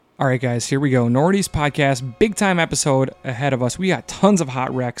All right, guys, here we go. Nordy's podcast, big time episode ahead of us. We got tons of hot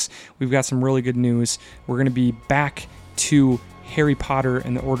recs. We've got some really good news. We're going to be back to Harry Potter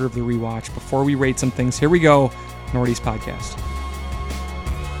and the Order of the Rewatch. Before we rate some things, here we go. Nordy's podcast.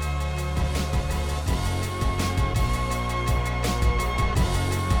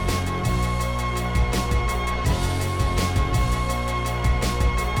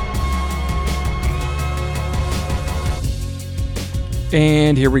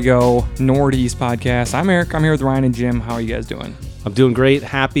 And here we go, Nordy's podcast. I'm Eric. I'm here with Ryan and Jim. How are you guys doing? I'm doing great.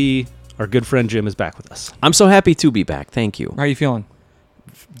 Happy our good friend Jim is back with us. I'm so happy to be back. Thank you. How are you feeling?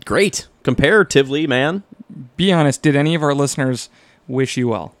 Great. Comparatively, man. Be honest, did any of our listeners wish you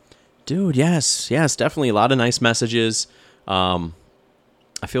well? Dude, yes. Yes, definitely. A lot of nice messages. I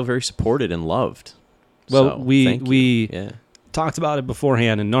feel very supported and loved. Well, So, we thank you. talked about it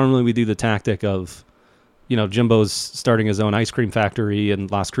beforehand, and normally we do the tactic of, you know, Jimbo's starting his own ice cream factory in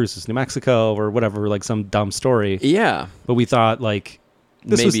Las Cruces, New Mexico, or whatever, like some dumb story. Yeah. But we thought, like,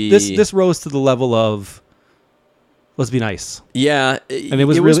 Maybe this rose to the level of, let's be nice. Yeah, And it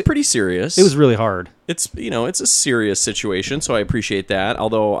was pretty serious. It was really hard. It's it's a serious situation, so I appreciate that.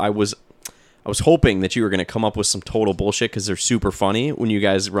 Although I was hoping that you were going to come up with some total bullshit because they're super funny when you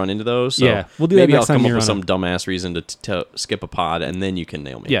guys run into those. So Yeah, we'll do that maybe next I'll time come up you're with on some dumbass reason to skip a pod, and then you can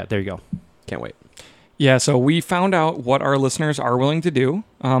nail me. Yeah, there you go. Can't wait. Yeah, so we found out what our listeners are willing to do.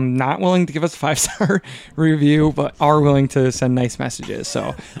 Not willing to give us a 5-star review, but are willing to send nice messages.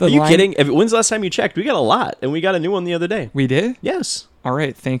 So Are you kidding? When's the last time you checked? We got a lot, and we got a new one the other day. We did? Yes. All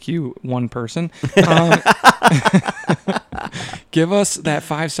right, thank you, one person. Give us that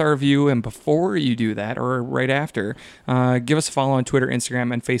 5-star review, and before you do that, or right after, give us a follow on Twitter,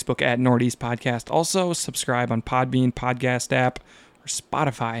 Instagram, and Facebook at Nordy's Podcast. Also, subscribe on Podbean podcast app or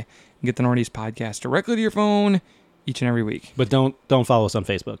Spotify. And get the Nordy's Podcast directly to your phone each and every week. But don't follow us on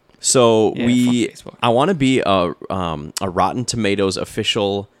Facebook. So Yeah, fuck Facebook. I want to be a Rotten Tomatoes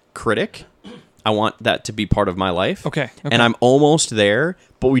official critic. I want that to be part of my life. Okay. And I'm almost there,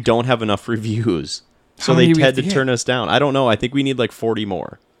 but we don't have enough reviews. So How many they do we have had to to get? turn us down. I don't know. I think we need like 40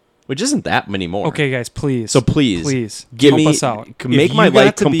 more, which isn't that many more. Okay, guys, please. So please help me us out. Make If my you got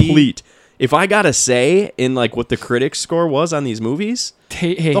life to be- complete. If I got to say in like what the critic score was on these movies,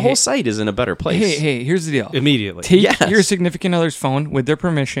 Hey, the whole site is in a better place. Hey, here's the deal. Immediately. Take Yes. your significant other's phone with their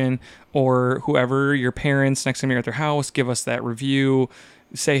permission, or whoever, your parents, next time you're at their house, give us that review.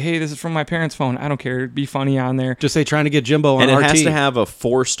 Say, hey, this is from my parents' phone. I don't care. Be funny on there. Just say trying to get Jimbo on And it RT. has to have a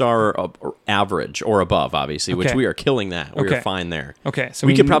 4-star average or above, obviously, which Okay. we are killing that. We Okay. are fine there. Okay, so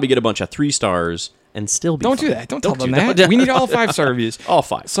we could probably get a bunch of 3 stars and still be don't fine. do that. Don't tell them do that. We need all 5-star reviews. All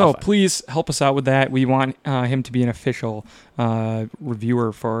 5. So all 5. please help us out with that. We want him to be an official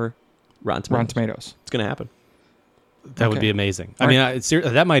reviewer for Rotten Tomatoes. Rotten Tomatoes. It's going to happen. That would Okay. be amazing. All I mean,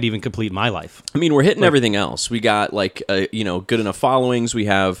 that might even complete my life. I mean, we're hitting everything else. We got like good enough followings. We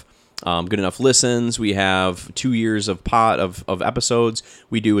have good enough listens. We have 2 years of of episodes.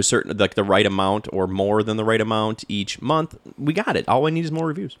 We do a certain like the right amount or more than the right amount each month. We got it. All I need is more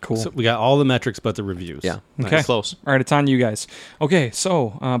reviews. Cool. So we got all the metrics but the reviews. Yeah. Okay. Close. All right, it's on you guys. Okay,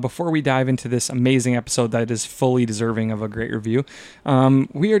 so before we dive into this amazing episode that is fully deserving of a great review,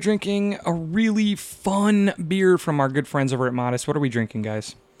 we are drinking a really fun beer from our good friends over at Modest. What are we drinking,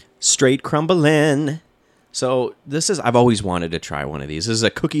 guys? Straight crumbling. So I've always wanted to try one of these. This is a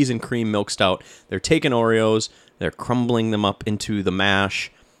cookies and cream milk stout. They're taking Oreos, they're crumbling them up into the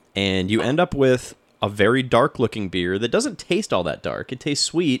mash, and you end up with a very dark looking beer that doesn't taste all that dark. It tastes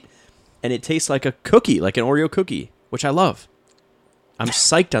sweet, and it tastes like a cookie, like an Oreo cookie, which I love. I'm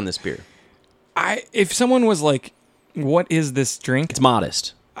psyched on this beer. If someone was like, what is this drink? It's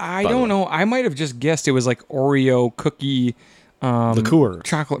Modest. I by the don't way. know. I might have just guessed it was like Oreo cookie Liqueur.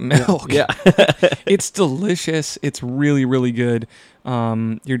 chocolate milk. Yeah. It's delicious. It's really, really good.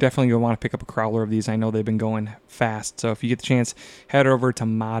 You're definitely going to want to pick up a crowler of these. I know they've been going fast. So if you get the chance, head over to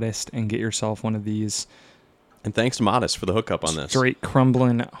Modest and get yourself one of these. And thanks to Modest for the hookup on this. Straight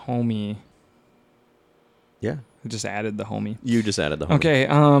crumbling homie. Yeah. I just added the homie. You just added the homie. Okay.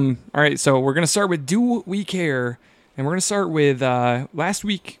 All right. So we're going to start with Do We Care? And we're going to start with last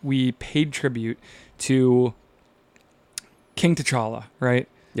week we paid tribute to King T'Challa, right?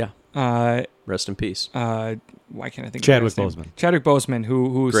 Yeah. Rest in peace. Why can't I think Chadwick of his name? Boseman. Chadwick Boseman,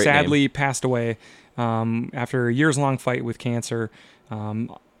 who Great sadly passed away after a years-long fight with cancer.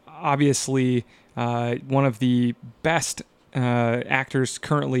 Obviously, one of the best actors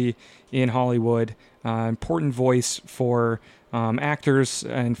currently in Hollywood. Important voice for actors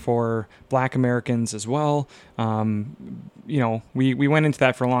and for Black Americans as well. We went into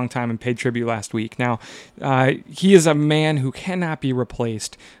that for a long time and paid tribute last week. Now, he is a man who cannot be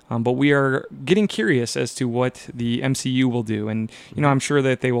replaced, but we are getting curious as to what the MCU will do. And, I'm sure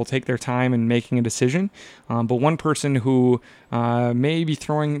that they will take their time in making a decision. But one person who may be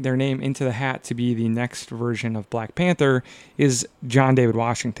throwing their name into the hat to be the next version of Black Panther is John David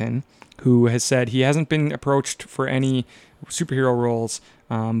Washington, who has said he hasn't been approached for any superhero roles,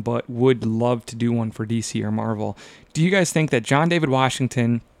 but would love to do one for DC or Marvel. Do you guys think that John David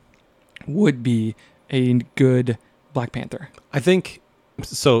Washington would be a good Black Panther? I think,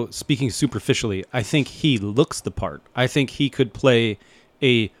 so speaking superficially, I think he looks the part. I think he could play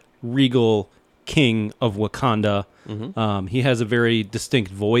a regal king of Wakanda. Mm-hmm. He has a very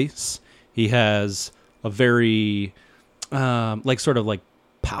distinct voice. He has a very, sort of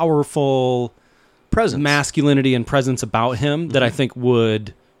powerful Presence. masculinity and presence about him that I think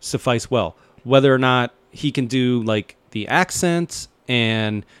would suffice well. Whether or not he can do the accent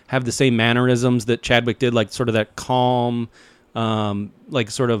and have the same mannerisms that Chadwick did, sort of that calm,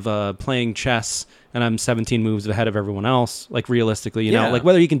 playing chess and I'm 17 moves ahead of everyone else, realistically, you know,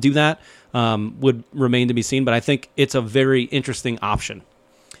 whether he can do that would remain to be seen. But I think it's a very interesting option.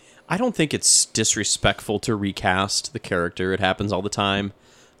 I don't think it's disrespectful to recast the character. It happens all the time.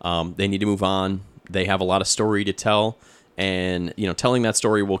 They need to move on. They have a lot of story to tell, and telling that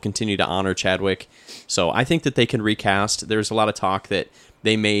story will continue to honor Chadwick. So I think that they can recast. There's a lot of talk that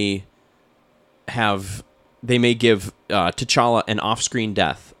they may give T'Challa an off-screen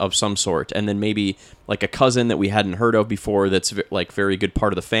death of some sort, and then maybe a cousin that we hadn't heard of before that's very good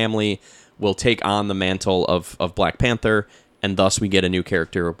part of the family will take on the mantle of Black Panther, and thus we get a new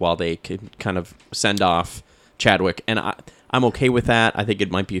character while they can kind of send off Chadwick. And I'm okay with that. I think it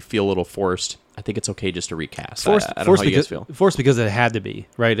might feel a little forced. I think it's okay just to recast. I don't know how you guys feel. Forced because it had to be,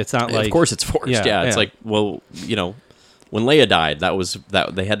 right? It's not Of course it's forced. Yeah. It's when Leia died,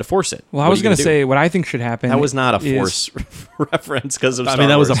 that they had to force it. Well, I was going to say what I think should happen. That was not a force reference because of Star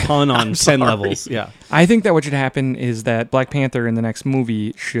that Wars. was a pun on 10 levels. Yeah. I think that what should happen is that Black Panther in the next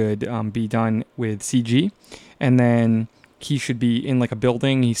movie should be done with CG, and then he should be in a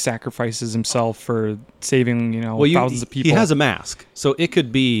building. He sacrifices himself for saving, thousands of people. He has a mask, so it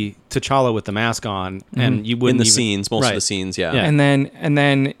could be T'Challa with the mask on, and you wouldn't in the scenes, most of the scenes, yeah. And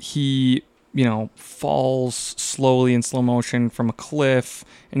then he, falls slowly in slow motion from a cliff,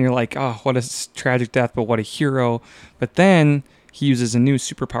 and you're like, oh, what a tragic death, but what a hero. But then he uses a new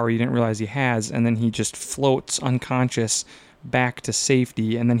superpower you didn't realize he has, and then he just floats unconscious back to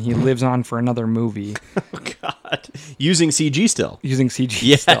safety, and then he lives on for another movie. Oh God! Using CG still. Using CG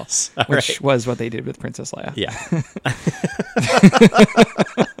yes, still, which was what they did with Princess Leia. Yeah.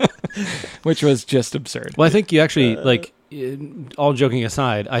 Which was just absurd. Well, I think you actually all joking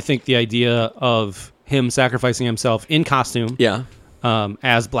aside, I think the idea of him sacrificing himself in costume,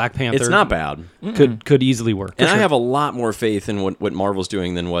 as Black Panther, it's not bad. Could easily work. And I have a lot more faith in what Marvel's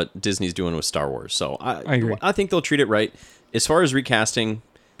doing than what Disney's doing with Star Wars. So I agree. I think they'll treat it right. As far as recasting,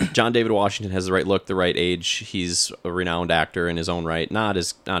 John David Washington has the right look, the right age. He's a renowned actor in his own right. Not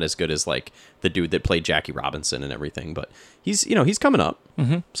as good as the dude that played Jackie Robinson and everything, but he's coming up.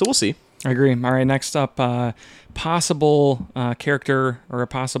 Mm-hmm. So we'll see. I agree. All right, next up, possible character or a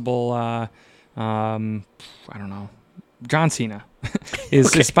possible I don't know, John Cena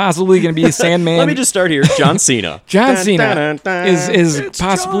is possibly going to be a Sandman. Let me just start here. John Cena. John Cena is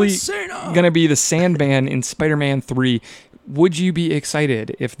possibly going to be the Sandman in Spider-Man 3. Would you be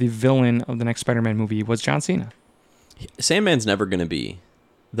excited if the villain of the next Spider-Man movie was John Cena? Sandman's never going to be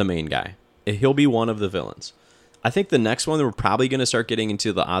the main guy. He'll be one of the villains. I think the next one, we're probably going to start getting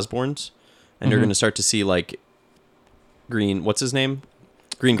into the Osborns, and you're going to start to see Green. What's his name?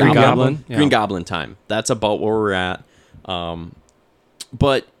 Green Goblin. Yeah. Green Goblin time. That's about where we're at.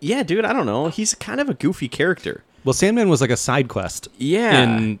 But yeah, dude, I don't know. He's kind of a goofy character. Well, Sandman was a side quest.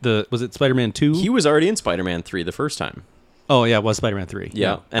 Yeah. Was it Spider-Man 2? He was already in Spider-Man 3 the first time. Oh yeah, it was Spider-Man 3.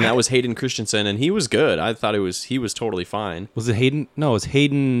 Yeah, and that was Hayden Christensen, and he was good. I thought he was totally fine. Was it Hayden? No, it was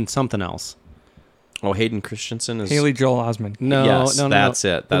Hayden something else. Oh, Hayden Christensen is Haley Joel Osment. No, yes, no, that's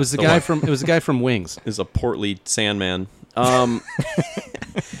it. That's it was the guy from. It was the guy from Wings. Is a portly Sandman.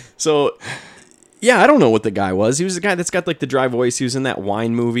 So, yeah, I don't know what the guy was. He was the guy that's got the dry voice. He was in that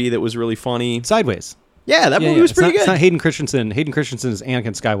wine movie that was really funny. Sideways. Yeah, that movie was pretty good. It's not Hayden Christensen. Hayden Christensen is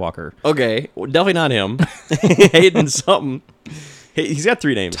Anakin Skywalker. Okay, well, definitely not him. Hayden something. He's got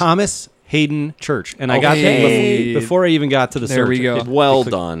 3 names. Thomas Hayden Church, and I got that before I even got to the search. There we go. Well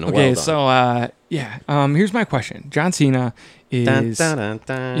done. Okay, well done. Here's my question. John Cena is,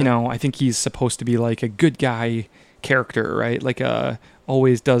 I think he's supposed to be a good guy character, right? Like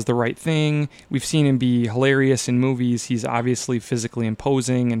always does the right thing. We've seen him be hilarious in movies. He's obviously physically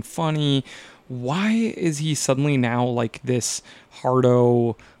imposing and funny. Why is he suddenly now like this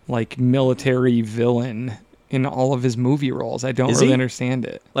hardo, like military villain in all of his movie roles? I don't Is really he? understand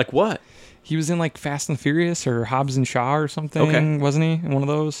it. Like what? He was in like Fast and Furious or Hobbs and Shaw or something, Okay. wasn't he? In one of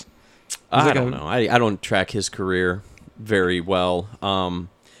those? I like don't know. I don't track his career very well.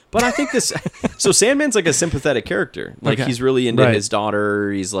 But I think this. So Sandman's like a sympathetic character. Like Okay. he's really into Right. his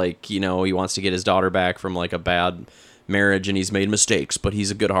daughter. He's like, he wants to get his daughter back from like a bad marriage, and he's made mistakes, but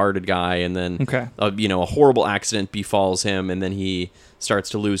he's a good-hearted guy. And then, Okay. a horrible accident befalls him, and then he starts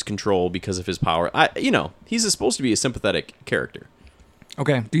to lose control because of his power. He's supposed to be a sympathetic character.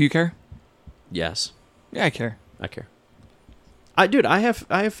 Okay. Do you care? Yes, Yeah, I care. I care. I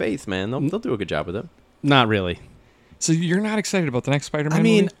have faith, man. They'll do a good job with it. Not really. So you're not excited about the next Spider-Man I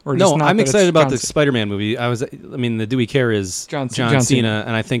mean, movie? Or just no, not I'm that it's excited about John the Cena? Spider-Man movie. The Do We Care is John Cena, Cena.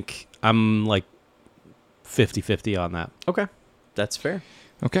 and I think I'm like 50-50 on that. Okay, that's fair.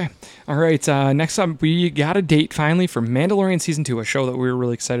 Okay. All right. Next up, we got a date finally for Mandalorian Season 2, a show that we were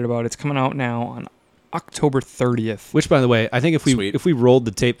really excited about. It's coming out now on October 30th. Which, by the way, I think Sweet. if we rolled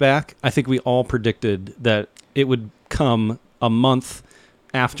the tape back, I think we all predicted that it would come a month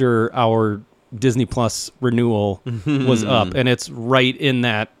after our Disney Plus renewal was up, and it's right in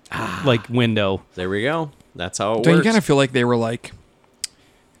that like window. There we go. That's how it Don't you works. kind of feel like they were like,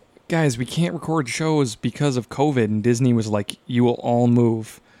 guys, we can't record shows because of COVID, and Disney was like, you will all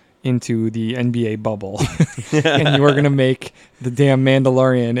move into the NBA bubble, and you are going to make the damn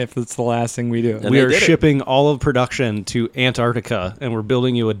Mandalorian if it's the last thing we do. And We they are did it. shipping all of production to Antarctica, and we're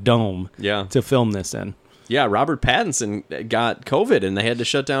building you a dome Yeah. to film this in. Yeah, Robert Pattinson got COVID, and they had to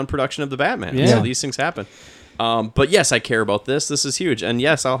shut down production of the Batman. Yeah. So these things happen. But yes, I care about this. This is huge. And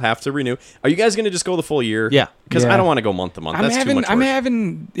yes, I'll have to renew. Are you guys going to just go the full year? Yeah. Because Yeah. I don't want to go month to month. That's too much work. I'm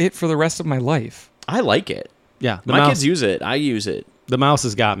having it for the rest of my life. I like it. Yeah, My kids use it. I use it. the mouse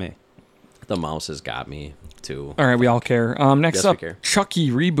has got me. The mouse has got me, too. All right, we all care. Next Yes, we up, care. Chucky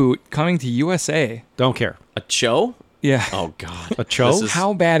reboot coming to USA. Don't care. A Cho? Yeah. Oh, God. A Cho? This is-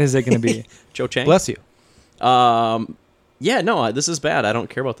 How bad is it going to be? Cho Chang? Bless you. Yeah, no, this is bad. I don't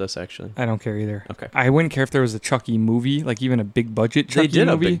care about this, actually. I don't care either. Okay. I wouldn't care if there was a Chucky movie, like even a big budget Chucky They did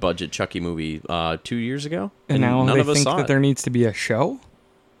movie. a big budget Chucky movie 2 years ago. and now none they of us think saw that it. there needs to be a show.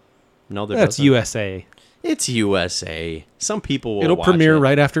 No, there That's doesn't. USA. It's USA. Some people will It'll watch premiere it.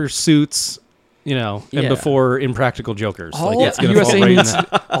 right after Suits, and Yeah. before Impractical Jokers. All Like, it's gonna fall USA right in needs,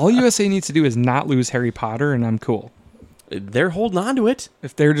 that. all USA needs to do is not lose Harry Potter, and I'm cool. They're holding on to it.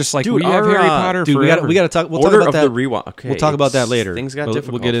 If they're just like, Dude, we have our, Harry Potter Dude, forever. we got to talk. We'll Order talk about of that. the Rewind. Okay, We'll talk about that later. Things got We'll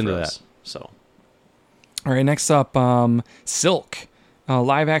difficult. get into for that. us, So All right, next up, Silk.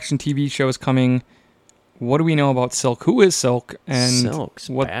 Live action TV show is coming. What do we know about Silk? Who is Silk? And Silk's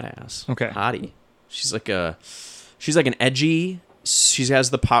what? badass. Okay. Hottie. She's like an edgy. She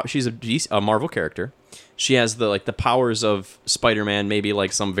has the power. She's a Marvel character. She has the powers of Spider-Man, maybe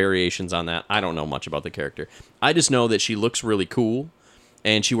like some variations on that. I don't know much about the character. I just know that she looks really cool,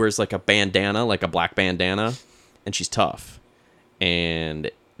 and she wears like a bandana, like a black bandana, and she's tough.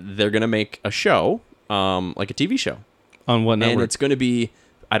 And they're gonna make a show, like a TV show, On what and network? it's gonna be.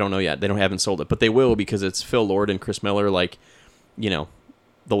 I don't know yet. They haven't sold it, but they will because it's Phil Lord and Chris Miller, like, the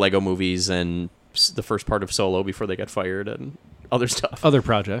Lego movies and the first part of Solo before they got fired and other stuff. Other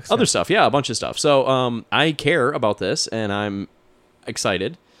projects. Other stuff, yeah, a bunch of stuff. So I care about this, and I'm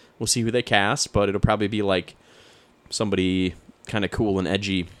excited. We'll see who they cast, but it'll probably be like somebody kind of cool and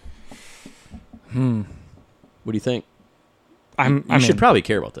edgy. What do you think? I'm You should in. probably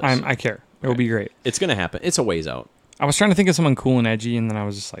care about this. I care. It will be great. It's gonna happen. It's a ways out. I was trying to think of someone cool and edgy, and then I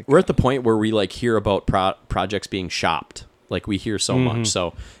was just like, We're at the point where we hear about projects being shopped. Like we hear so much,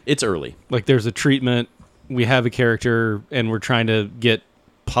 so it's early. Like there's a treatment. We have a character, and we're trying to get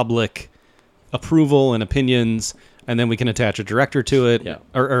public approval and opinions, and then we can attach a director to it. Yeah.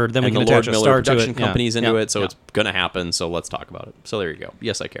 Or then we And can the attach Lord a Miller star to production it. company's into it, so Yeah. it's gonna happen. So let's talk about it. So there you go.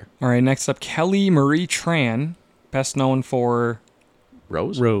 Yes, I care. all right, next up, Kelly Marie Tran, best known for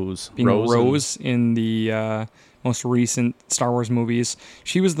Rose. Rose. being Rose and- Rose in the most recent Star Wars movies.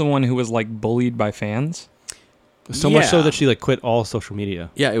 She was the one who was like bullied by fans. So much so Yeah. that she quit all social media.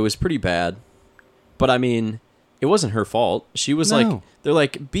 Yeah, it was pretty bad. But I mean, it wasn't her fault. She was No. they're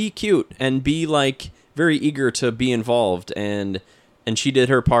like, be cute and be very eager to be involved, and she did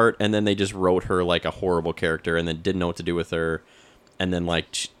her part, and then they just wrote her like a horrible character, and then didn't know what to do with her, and then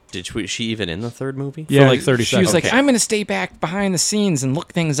was she even in the third movie? Yeah. like 30 She was seconds. like, Okay. I'm going to stay back behind the scenes and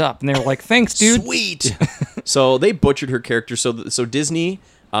look things up. And they were like, thanks, dude. Sweet. So they butchered her character. So Disney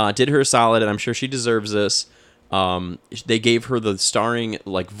did her a solid, and I'm sure she deserves this. They gave her the starring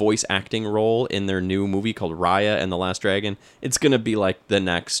like voice acting role in their new movie called Raya and the Last Dragon. It's gonna be like the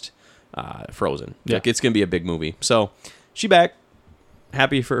next Frozen. Yeah. Like, it's gonna be a big movie. So she back.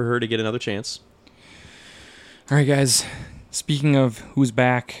 Happy for her to get another chance. All right, guys. Speaking of who's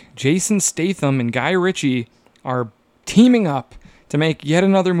back, Jason Statham and Guy Ritchie are teaming up to make yet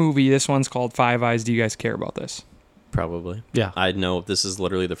another movie. This one's called Five Eyes. Do you guys care about this? Probably. Yeah. I know this is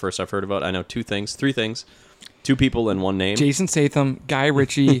literally the first I've heard about. I know three things. Two people and one name. Jason Statham, Guy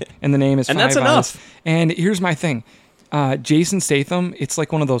Ritchie, and the name is And Five that's Eyes. enough. And here's my thing. Jason Statham, it's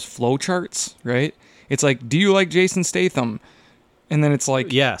like one of those flow charts, right? It's like, do you like Jason Statham? And then it's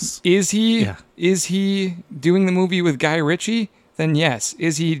like, Yes. is he Yeah. is he doing the movie with Guy Ritchie? Then yes.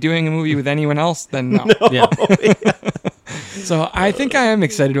 Is he doing a movie with anyone else? Then no. Yeah. So I think I am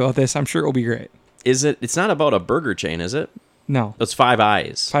excited about this. I'm sure it will be great. Is it? It's not about a burger chain, is it? No. It's Five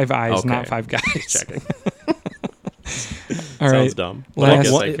Eyes. Five Eyes, Okay. not Five Guys. Checking. All Sounds right. dumb. Last- But I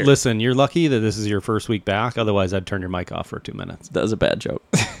guess Well, I care. listen, you're lucky that this is your first week back. Otherwise, I'd turn your mic off for 2 minutes. That was a bad joke.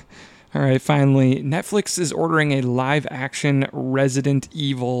 All right, finally, Netflix is ordering a live-action Resident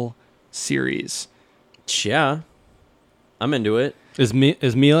Evil series. Yeah. I'm into it. Is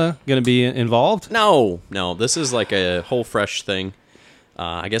Mila going to be involved? No. This is like a whole fresh thing.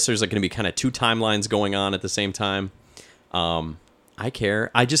 I guess there's like going to be kind of two timelines going on at the same time. I care.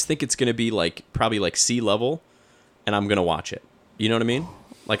 I just think it's going to be like probably like sea level, and I'm going to watch it. You know what I mean?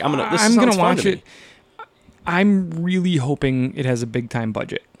 Like I'm gonna. This I'm sounds gonna fun watch to it. me. I'm really hoping it has a big-time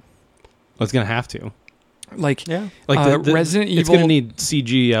budget. Well, it's going to have to. Like, Like Resident It's Evil. going to need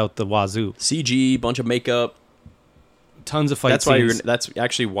CG out the wazoo. CG, bunch of makeup. Tons of fight That's why scenes. that's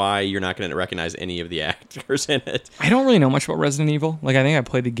actually why you're not going to recognize any of the actors in it. I don't really know much about Resident Evil. Like, I think I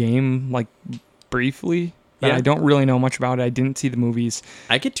played the game like briefly, but Yeah. I don't really know much about it. I didn't see the movies.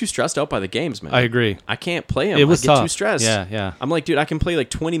 I get too stressed out by the games, man. I agree. I can't play them. It was I get tough. too stressed. Yeah. I'm like, dude, I can play like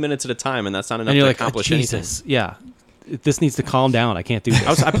 20 minutes at a time, and that's not enough And you're to like, oh, accomplish anything. Jesus. Yeah. This needs to calm down. I can't do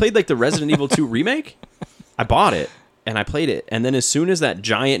this. I played like the Resident Evil 2 remake. I bought it and I played it, and then as soon as that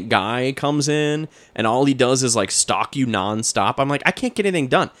giant guy comes in and all he does is like stalk you nonstop, I'm like, I can't get anything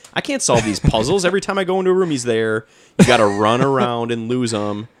done. I can't solve these puzzles. Every time I go into a room, he's there. You got to run around and lose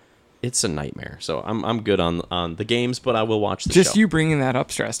them. It's a nightmare. So I'm good on the games, but I will watch the Just show. you bringing that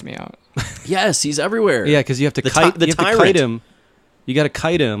up stressed me out. Yes, he's everywhere. Yeah, because you have to The kite. ti- the You have to tyrant. kite him. You got to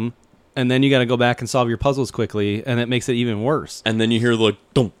kite him, and then you got to go back and solve your puzzles quickly, and it makes it even worse. And then you hear the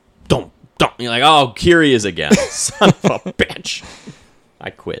dum dum dum. You're like, oh, here he is again, son of a bitch. I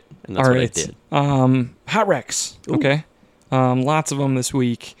quit, and that's All what I right. did. Hot wrecks. Okay. Lots of them this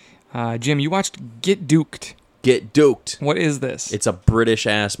week. Jim, you watched Get Duked. Get duked. What is this? It's a British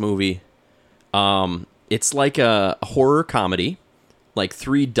ass movie. It's like a horror comedy. Like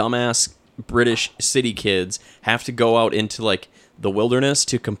three dumbass British city kids have to go out into like the wilderness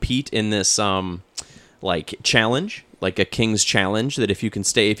to compete in this like challenge, like a king's challenge. That if you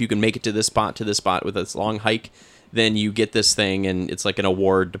can make it to this spot with this long hike, then you get this thing, and it's like an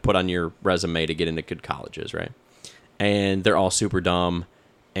award to put on your resume to get into good colleges, right? And they're all super dumb,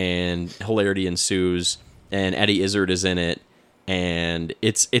 and hilarity ensues, and Eddie Izzard is in it, and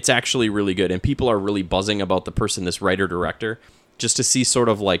it's actually really good, and people are really buzzing about the person, this writer-director, just to see sort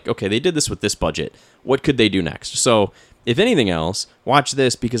of like, okay, they did this with this budget, what could they do next? So, if anything else, watch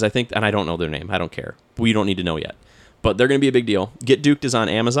this, because I think, and I don't know their name, I don't care, we don't need to know yet, but they're going to be a big deal. Get Duked is on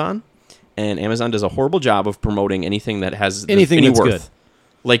Amazon, and Amazon does a horrible job of promoting anything that has Anything any that's worth. good.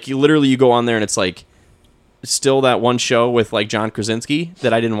 Like, you go on there, and it's like, still that one show with like John Krasinski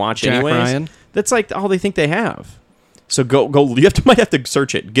that I didn't watch Jack anyways. Ryan. That's like all they think they have. So go. Might have to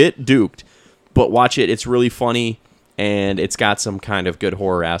search it. Get Duked, but watch it. It's really funny, and it's got some kind of good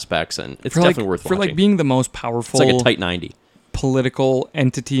horror aspects, and it's definitely worth for watching. like being the most powerful It's like a tight 90. political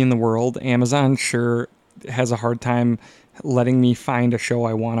entity in the world. Amazon sure has a hard time letting me find a show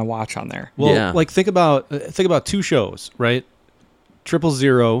I want to watch on there. Well, Yeah. like think about two shows, right?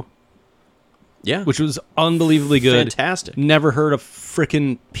 000, Yeah, which was unbelievably good. fantastic. Never heard a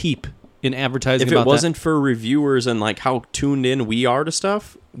frickin' peep in advertising If about it wasn't for reviewers and like how tuned in we are to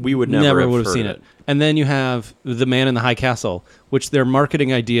stuff, we would never would have heard seen of it. And then you have The Man in the High Castle, which their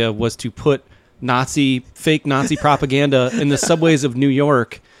marketing idea was to put fake Nazi propaganda in the subways of New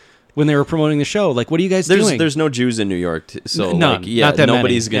York when they were promoting the show. Like, what are you guys doing? There's no Jews in New York, so None. like, yeah, Not that many.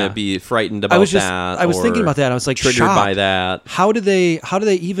 nobody's gonna Yeah. be frightened about I was that. thinking or about that. I was like triggered shocked. by that. How do they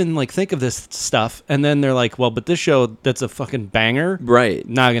even like think of this stuff? And then they're like, well, but this show that's a fucking banger, Right.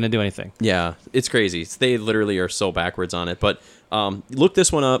 not gonna do anything. Yeah, it's crazy. They literally are so backwards on it. But look this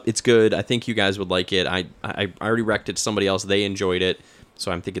one up. It's good. I think you guys would like it. I already recommended it to somebody else. They enjoyed it.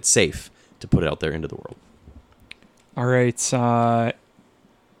 So I think it's safe to put it out there into the world. All right.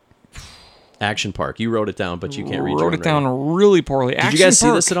 Action Park. You wrote it down, but you can't read your Wrote own it down writing. really poorly. Did you guys see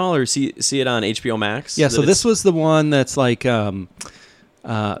this at all, or see it on HBO Max? Yeah, That so it's- this was the one that's like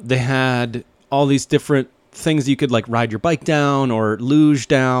they had all these different things you could like ride your bike down or luge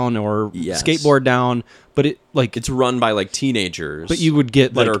down or Yes. skateboard down, but it's run by like teenagers, but you would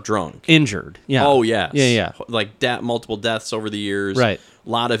get that like are drunk. injured. Yeah. Oh yes. Yeah. Like multiple deaths over the years. Right. A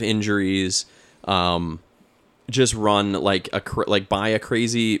lot of injuries. Just run like by a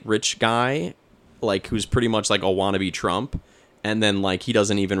crazy rich guy, like who's pretty much like a wannabe Trump, and then like he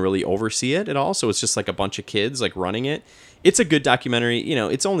doesn't even really oversee it at all. So it's just like a bunch of kids like running it. It's a good documentary. You know,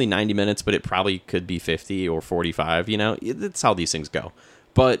 it's only 90 minutes, but it probably could be 50 or 45. You know, it's how these things go.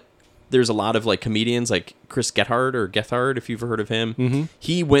 But there's a lot of like comedians like Chris Gethard, if you've heard of him. Mm-hmm.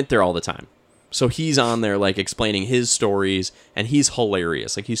 He went there all the time. So he's on there like explaining his stories, and he's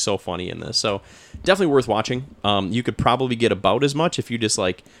hilarious. Like he's so funny in this. So definitely worth watching. You could probably get about as much if you just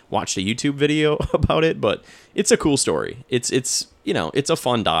like watched a YouTube video about it, but it's a cool story. It's you know, it's a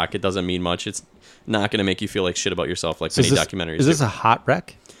fun doc. It doesn't mean much. It's not going to make you feel like shit about yourself like many documentaries. Is this do. a hot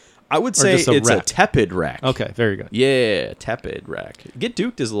wreck? I would say just a it's a wreck? tepid wreck. Okay, very good. Yeah, tepid wreck. Get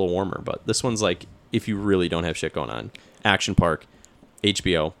Duked is a little warmer, but this one's like if you really don't have shit going on. Action Park,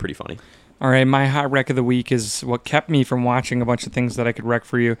 HBO, pretty funny. All right, my hot wreck of the week is what kept me from watching a bunch of things that I could wreck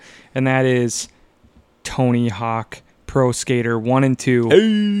for you, and that is Tony Hawk Pro Skater 1 and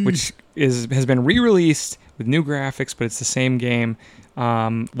 2, which has been re-released with new graphics, but it's the same game.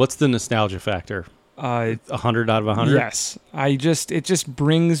 What's the nostalgia factor? 100 out of 100? Yes. It just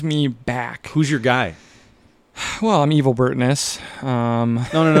brings me back. Who's your guy? Well, I'm Evil Burtness.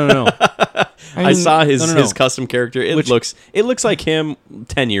 No. I mean, saw his no. his custom character. It looks like him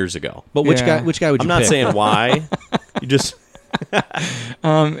 10 years ago. But which Yeah. guy? Which guy would you I'm not pick? saying why. You just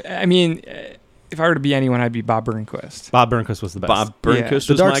I mean, if I were to be anyone, I'd be Bob Burnquist. Bob Burnquist was the best. Bob Burnquist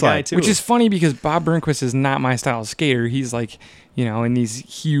The was Dark my Slide, guy too. Which is funny because Bob Burnquist is not my style of skater. He's like, you know, in these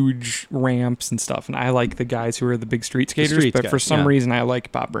huge ramps and stuff. And I like the guys who are the big street skaters. street But for guys, some yeah. reason, I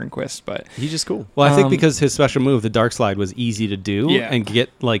like Bob Burnquist. But he's just cool. Well, I think Um, because his special move, the Dark Slide, was easy to do Yeah. and get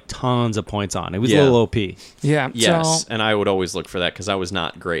like tons of points on. It was Yeah. a little OP. yeah, Yes, so and I would always look for that because I was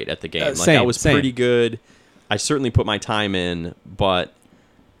not great at the game. Like I same, was same. pretty good. I certainly put my time in, but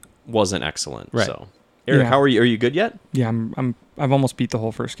wasn't excellent. Right. So, Eric, Yeah. how are you? Are you good yet? yeah, I've almost beat the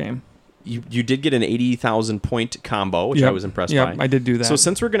whole first game. You did get an 80,000 point combo, which I Yep. was impressed Yep, by. I did do that. So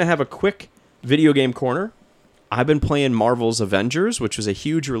since we're gonna have a quick video game corner, I've been playing Marvel's Avengers, which was a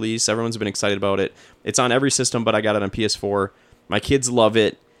huge release. Everyone's been excited about it. It's on every system, but I got it on PS4. My kids love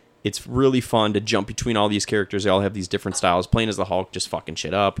it. It's really fun to jump between all these characters. They all have these different styles. Playing as the Hulk, just fucking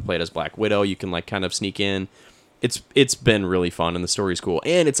shit up. Play it as Black Widow. You can like kind of sneak in. It's been really fun, and the story's cool.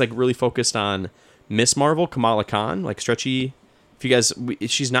 And it's like really focused on Miss Marvel, Kamala Khan, like stretchy. If you guys,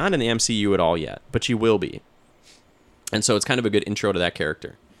 she's not in the MCU at all yet, but she will be. And so it's kind of a good intro to that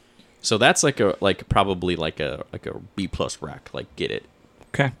character. So that's probably a B+ rack. Like, get it.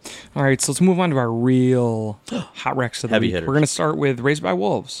 Okay. All right, so let's move on to our real hot wrecks of the Heavy week. hitters. We're going to start with Raised by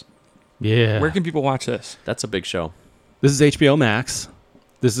Wolves. Yeah. Where can people watch this? That's a big show. This is HBO Max.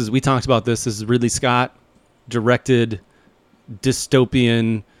 We talked about this. This is Ridley Scott directed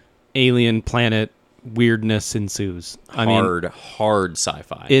dystopian alien planet weirdness ensues. Hard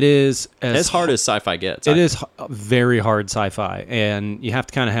sci-fi. It is as hard as sci-fi gets. It is very hard sci-fi, and you have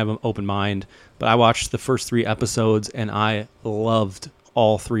to kind of have an open mind. But I watched the first 3 episodes, and I loved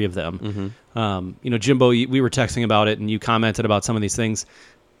all 3 of them. Mm-hmm. Jimbo, we were texting about it, and you commented about some of these things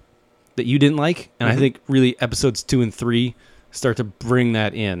that you didn't like, and I think really episodes 2 and 3 start to bring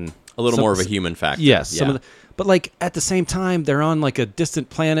that in a little more of a human factor. Yes, Yeah. but like at the same time, they're on like a distant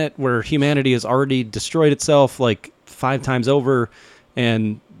planet where humanity has already destroyed itself like 5 times over,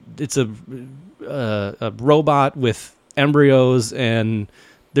 and it's a robot with embryos, and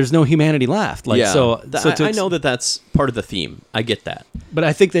there's no humanity left. Like so, I know that's part of the theme. I get that. but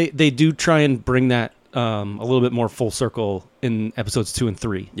I think they do try and bring that a little bit more full circle in episodes 2 and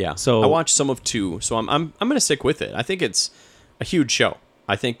 3. Yeah. So I watched some of 2, so I'm going to stick with it. I think it's a huge show.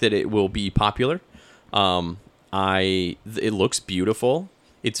 I think that it will be popular. It looks beautiful.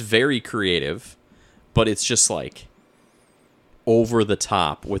 It's very creative, but it's just like over the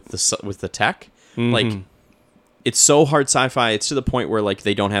top with the tech. Mm-hmm. Like it's so hard sci-fi. It's to the point where like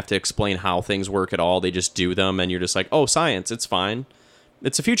they don't have to explain how things work at all. They just do them, and you're just like, oh, science. It's fine.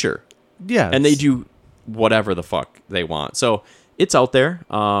 It's a future. yeah, And they do whatever the fuck they want. So it's out there.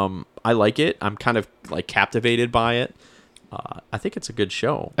 I like it. I'm kind of like captivated by it. I think it's a good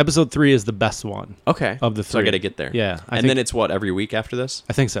show. episode 3 is the best one. Okay. Of the So I 3. got to get there. Yeah, And then it's what, every week after this?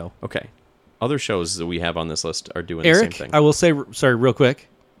 I think so. Okay. other shows that we have on this list are doing the Eric, same thing. I will say, sorry, real quick.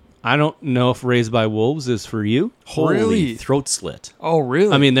 I don't know if Raised by Wolves is for you. Holy Really? throat slit. Oh,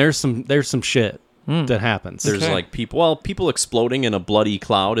 really? I mean, there's some shit that happens. There's Okay. like people exploding in a bloody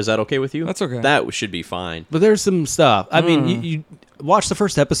cloud. Is that okay with you? That's okay. That should be fine. But there's some stuff. I mean, you watch the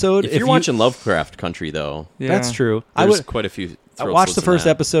first episode. If you're watching Lovecraft Country, though, Yeah. that's true. I there's would quite a few. throat watch slits the in first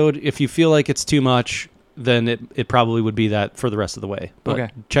that. episode. If you feel like it's too much, then it probably would be that for the rest of the way. But Okay.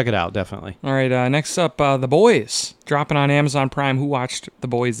 check it out, definitely. All right, next up, The Boys. Dropping on Amazon Prime. Who watched The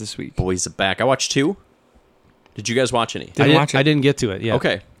Boys this week? Boys are back. I watched 2. Did you guys watch any? Didn't watch it. I didn't get to it yet.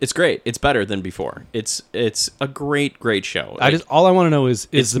 Okay, it's great. It's better than before. It's a great show. All I want to know is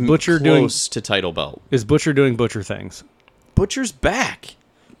it's the Butcher doing close to title belt. Butcher things? Butcher's back.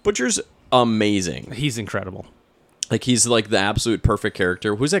 Butcher's amazing. He's incredible. Like he's like the absolute perfect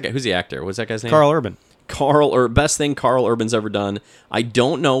character. Who's that guy? Who's the actor? What's that guy's name? Carl Urban. Best thing Carl Urban's ever done. I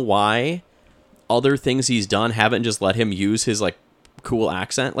don't know why other things he's done haven't just let him use his like cool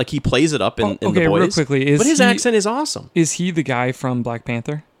accent. Like he plays it up in okay, The Boys. real quickly, but his accent is awesome. Is he the guy from Black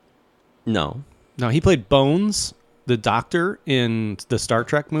Panther? No. No, he played Bones, the Doctor in the Star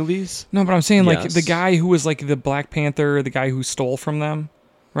Trek movies. No, but I'm saying like Yes. the guy who was like the Black Panther, the guy who stole from them.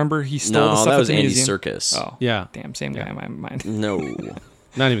 Remember, he stole the No, stuff that at was the Andy museum? Serkis. Oh, Yeah, damn, same guy in my mind. No.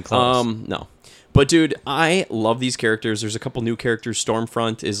 not even close. No. But dude, I love these characters. There's a couple new characters.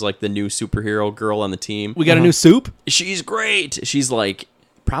 Stormfront is like the new superhero girl on the team. We got a new soup. She's great. She's like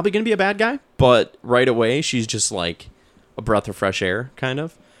probably going to be a bad guy, but right away she's just like a breath of fresh air kind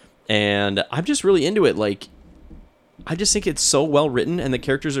of. And I'm just really into it. Like I just think it's so well written and the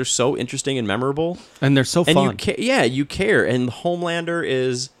characters are so interesting and memorable. And they're so And fun. you care. And Homelander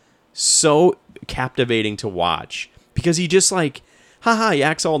is so captivating to watch because he just like, haha, he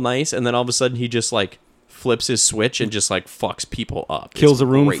acts all nice, and then all of a sudden he just like flips his switch and just like fucks people up. Kills It's a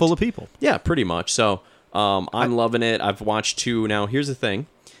room great. full of people. Yeah, pretty much. So I'm loving it. I've watched 2 now. Here's the thing: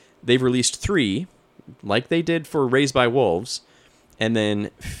 they've released 3, like they did for Raised by Wolves, and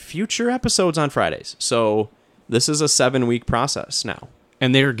then future episodes on Fridays. So this is a 7-week process now.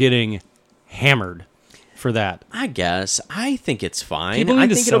 And they're getting hammered for that. I guess. I think it's fine. People I need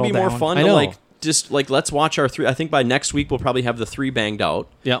to think it'll be settle more down. fun I to know. like just like let's watch our 3. I think by next week we'll probably have the 3 banged out,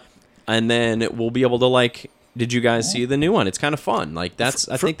 Yep. and then we'll be able to like. Did you guys see the new one? It's kind of fun. Like that's.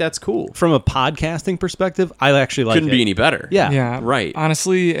 I think that's cool. From a podcasting perspective, I actually like Couldn't it. be any better. Yeah. Yeah, Right.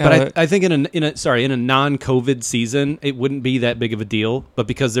 Honestly, But I think in a non-COVID season, it wouldn't be that big of a deal. But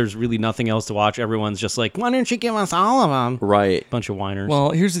because there's really nothing else to watch, everyone's just like, why don't you give us all of them? Right. Bunch of whiners.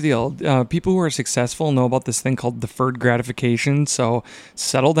 well, here's the deal. People who are successful know about this thing called deferred gratification. So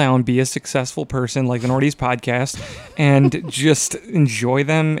settle down, be a successful person like the Northeast podcast, and just enjoy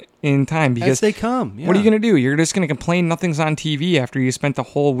them in time. Because as they come. what are you going to do? You're just going to complain nothing's on TV after you spent the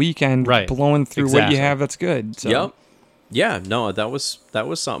whole weekend Right. blowing through what Exactly. you have that's good. So, Yep. Yeah. No, that was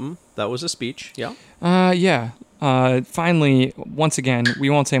something. That was a speech. Yeah. Yeah. Finally, once again, we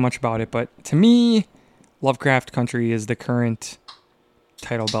won't say much about it, but to me, Lovecraft Country is the current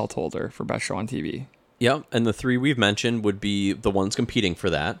title belt holder for best show on TV. Yep. And the 3 we've mentioned would be the ones competing for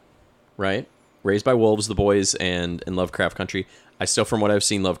that, right? Raised by Wolves, The Boys, and Lovecraft Country. I still, from what I've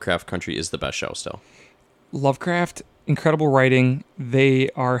seen, Lovecraft Country is the best show still. Lovecraft, incredible writing. They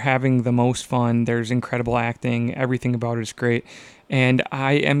are having the most fun. There's incredible acting. Everything about it is great. And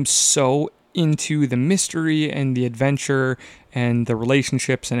I am so into the mystery and the adventure and the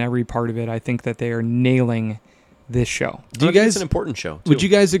relationships and every part of it. I think that they are nailing this show. Do you I think it's guys? an important show? Too. Would you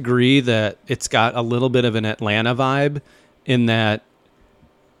guys agree that it's got a little bit of an Atlanta vibe in that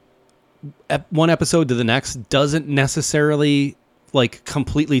one episode to the next doesn't necessarily like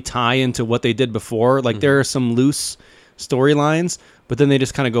completely tie into what they did before? Like there are some loose storylines, but then they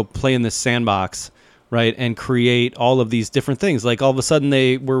just kind of go play in this sandbox, right, and create all of these different things. Like all of a sudden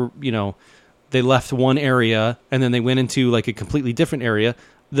they were, they left one area and then they went into like a completely different area.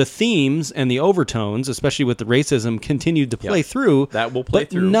 The themes and the overtones, especially with the racism, continued to play Yep. through. That will play but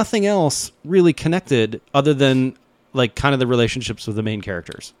through. Nothing else really connected other than like kind of the relationships with the main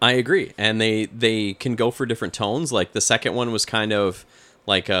characters. I agree, and they can go for different tones. Like the second one was kind of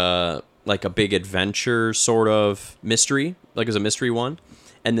like a big adventure sort of mystery, like it was a mystery one,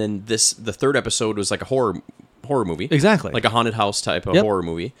 and then the third episode was like a horror movie, Exactly. like a haunted house type of Yep. horror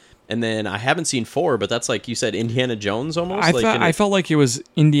movie. And then I haven't seen 4, but that's like you said, Indiana Jones almost. I felt like it was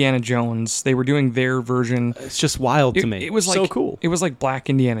Indiana Jones. They were doing their version. It's just wild to me. It was like So cool. It was like Black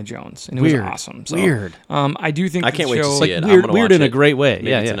Indiana Jones, and it Weird. was awesome. So, Weird. I do think I the can't wait to show- see like it. I'm weird, gonna weird watch in a it great way. maybe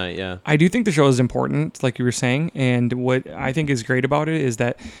Yeah, tonight. Yeah. I do think the show is important, like you were saying, and what I think is great about it is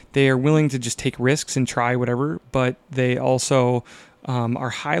that they are willing to just take risks and try whatever, but they also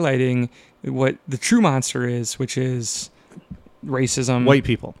are highlighting what the true monster is, which is racism. White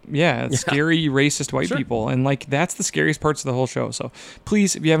people. Yeah, scary, racist white people. And, like, that's the scariest parts of the whole show. So,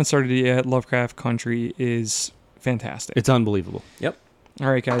 please, if you haven't started it yet, Lovecraft Country is fantastic. It's unbelievable. Yep.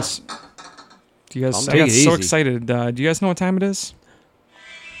 All right, guys. Do you guys? I Take got it so easy. excited. Do you guys know what time it is?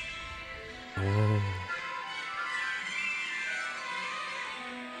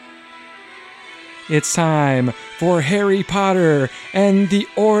 It's time for Harry Potter and the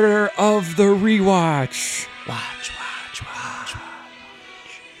Order of the Rewatch.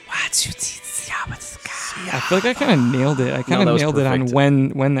 I feel like I kind of nailed it. I kind that of was nailed it on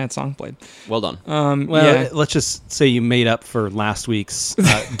perfect. when that song played. Well done. Well, yeah. let's just say you made up for last week's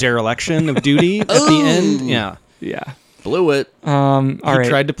dereliction of duty at the end. Yeah. Yeah. Blew it. All He right.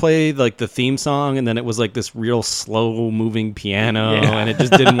 tried to play like the theme song, and then it was like this real slow moving piano, Yeah. and it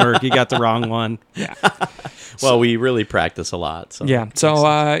just didn't work. He got the wrong one. Yeah. Well, we really practice a lot. So. Yeah.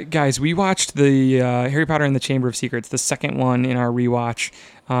 So, guys, we watched the Harry Potter and the Chamber of Secrets, the second one in our rewatch.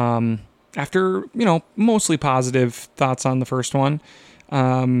 After, mostly positive thoughts on the first one.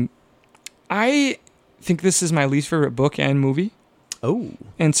 I think this is my least favorite book and movie. Oh.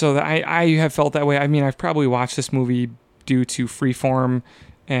 And so I have felt that way. I mean, I've probably watched this movie due to Freeform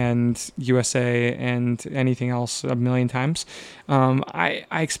and USA and anything else a million times. I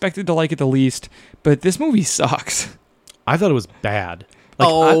expected to like it the least, but this movie sucks. I thought it was bad.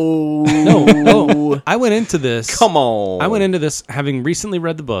 I went into this. Come on. I went into this having recently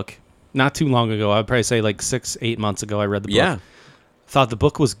read the book, not too long ago. I'd probably say like 6-8 months ago. I read the book. Yeah. Thought the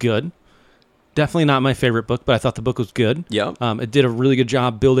book was good. Definitely not my favorite book, but I thought the book was good. Yep. It did a really good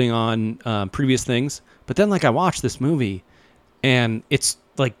job building on previous things. But then, I watched this movie, and it's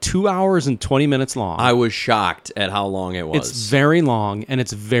like 2 hours and 20 minutes long. I was shocked at how long it was. It's very long, and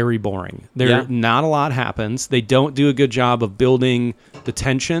it's very boring. Yeah. Not a lot happens. They don't do a good job of building the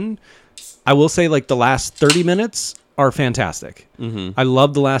tension. I will say, the last 30 minutes are fantastic. Mm-hmm. I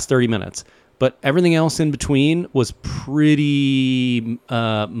love the last 30 minutes. But everything else in between was pretty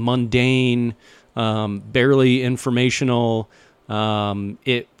mundane, barely informational.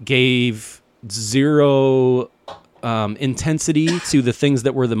 It gave zero intensity to the things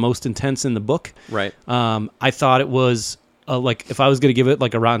that were the most intense in the book. Right. I thought it was, if I was going to give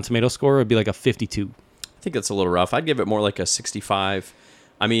it a Rotten Tomato score, it would be a 52. I think that's a little rough. I'd give it more like a 65.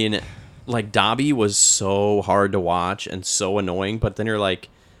 I mean, Dobby was so hard to watch and so annoying, but then you're like,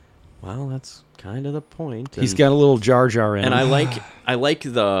 well, that's kind of the point. He's got a little Jar Jar in him. And I like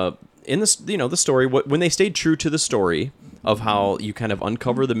the in this the story when they stayed true to the story of how you kind of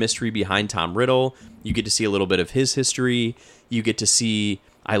uncover the mystery behind Tom Riddle. You get to see a little bit of his history. You get to see.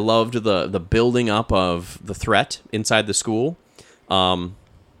 I loved the building up of the threat inside the school.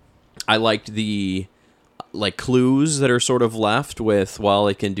 I liked the clues that are sort of left with, well,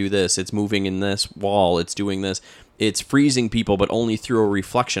 it can do this. It's moving in this wall. It's doing this. It's freezing people, but only through a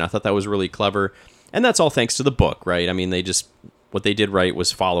reflection. I thought that was really clever. And that's all thanks to the book, right? I mean, what they did right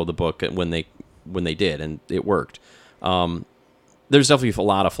was follow the book when they did, and it worked. There's definitely a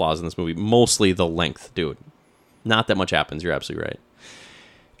lot of flaws in this movie. Mostly the length, dude. Not that much happens. You're absolutely right.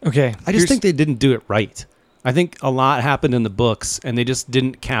 Okay. I just think they didn't do it right. I think a lot happened in the books, and they just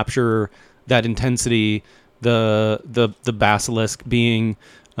didn't capture that intensity, the basilisk being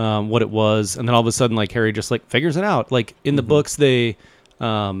what it was, and then all of a sudden, Harry just figures it out. In the books, they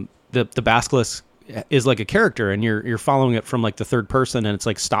the basilisk is a character, and you're following it from the third person, and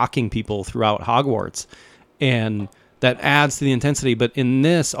it's stalking people throughout Hogwarts, and that adds to the intensity. But in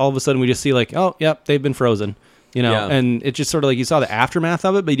this, all of a sudden, we just see oh, yep, they've been frozen. Yeah. And it's just sort of you saw the aftermath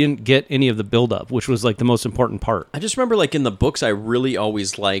of it, but you didn't get any of the buildup, which was the most important part. I just remember in the books, I really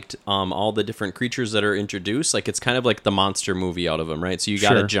always liked all the different creatures that are introduced. It's kind of the monster movie out of them, right? So you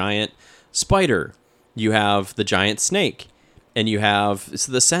got a giant spider, you have the giant snake, and you have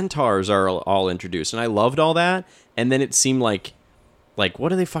the centaurs are all introduced. And I loved all that. And then it seemed like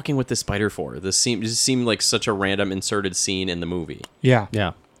what are they fucking with the spider for? This seemed like such a random inserted scene in the movie. Yeah.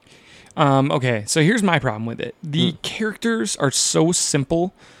 Yeah. Okay, so here's my problem with it. The characters are so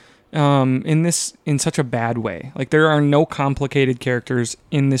simple in such a bad way. There are no complicated characters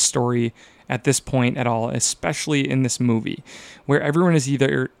in this story at this point at all, especially in this movie, where everyone is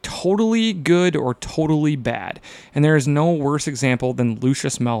either totally good or totally bad. And there is no worse example than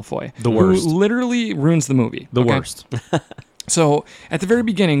Lucius Malfoy. The worst. Who literally ruins the movie. The worst. So at the very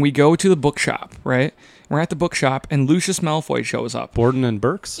beginning, we go to the bookshop, right? We're at the bookshop, and Lucius Malfoy shows up. Borden and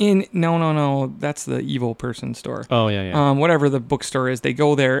Burke's? No. That's the evil person store. Oh, yeah. Whatever the bookstore is, they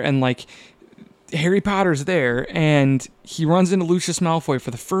go there, and Harry Potter's there, and he runs into Lucius Malfoy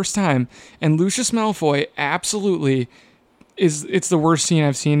for the first time, and Lucius Malfoy absolutely it's the worst scene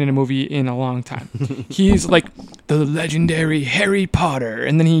I've seen in a movie in a long time. He's like the legendary Harry Potter,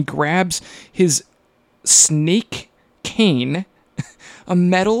 and then he grabs his snake cane, a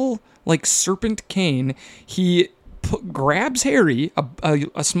metal like serpent cane. He grabs Harry,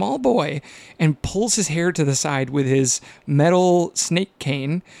 a small boy, and pulls his hair to the side with his metal snake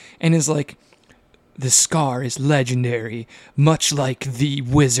cane, and is like, "The scar is legendary, much like the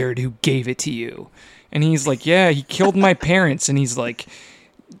wizard who gave it to you." And he's like, "Yeah, he killed my parents." And he's like,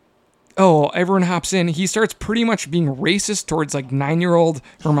 oh, everyone hops in. He starts pretty much being racist towards like 9-year-old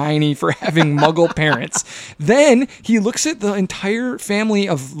Hermione for having Muggle parents. Then he looks at the entire family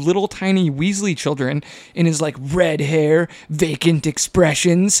of little tiny Weasley children and is like, "Red hair, vacant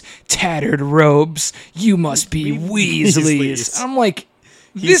expressions, tattered robes. You must be Weasleys." I'm like,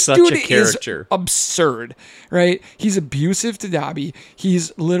 this such dude a character. is absurd, right? He's abusive to Dobby.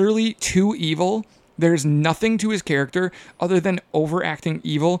 He's literally too evil. There's nothing to his character other than overacting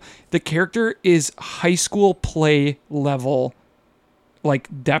evil. The character is high school play level, like,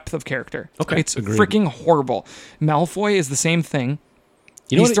 depth of character. Okay, It's freaking horrible. Malfoy is the same thing.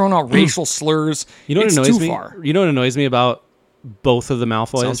 You know He's what- throwing out racial slurs. You know what It's annoys too me? far. You know what annoys me about both of the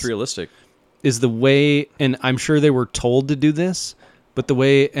Malfoys? Sounds realistic. Is the way, and I'm sure they were told to do this, but the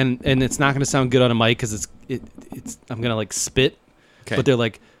way, and it's not going to sound good on a mic because it's I'm going to like spit, Okay. but they're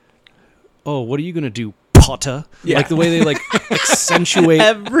like, "Oh, what are you going to do, Potter?" Yeah. Like the way they like accentuate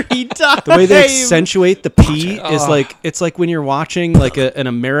Every time. the way they accentuate the P is like, it's like when you're watching like an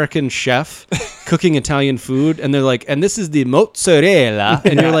American chef cooking Italian food, and they're like, "And this is the mozzarella,"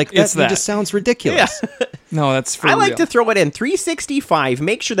 and you're like, it's that that. just sounds ridiculous. No, that's for I like real. to throw it in 365.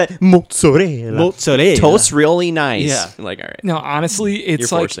 Make sure that mozzarella Mozzarella. toast really nice. Yeah. Like, all right. No, honestly,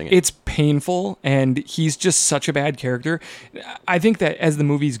 it's You're like forcing it. it's painful, and he's just such a bad character. I think that as the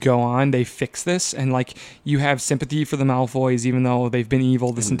movies go on, they fix this, and like you have sympathy for the Malfoys, even though they've been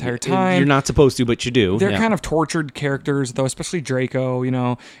evil this entire time. You're not supposed to, but you do. They're Yeah. kind of tortured characters, though, especially Draco, you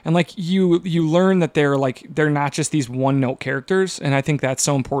know, and like you learn that they're not just these one note characters, and I think that's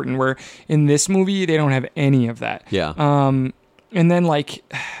so important. Where in this movie they don't have any of that. Yeah. And then like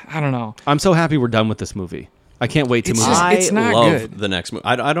I don't know. I'm so happy we're done with this movie. I can't wait to It's move just- on. I it's not love good. the next movie.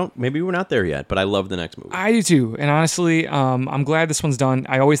 I don't. Maybe we're not there yet, but I love the next movie. I do too, and honestly, I'm glad this one's done.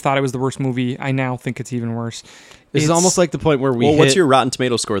 I always thought it was the worst movie. I now think it's even worse. This is It's- almost like the point where we well, what's hit- your Rotten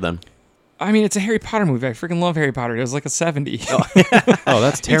Tomato score then? I mean, it's a Harry Potter movie. I freaking love Harry Potter. It was like a 70. Oh,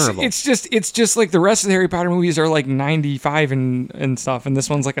 that's terrible. It's just like the rest of the Harry Potter movies are like 95 and stuff, and this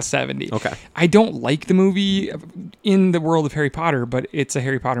one's like a 70. Okay. I don't like the movie in the world of Harry Potter, but it's a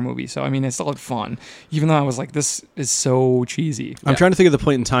Harry Potter movie, so I mean, I still had fun, even though I was like, this is so cheesy. I'm trying to think of the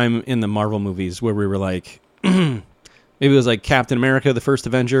point in time in the Marvel movies where we were like, maybe it was like Captain America, the first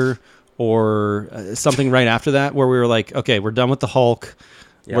Avenger, or something right after that, where we were like, okay, we're done with the Hulk.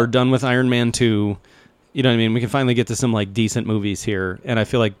 Yeah. We're done with Iron Man 2. You know what I mean? We can finally get to some like decent movies here. And I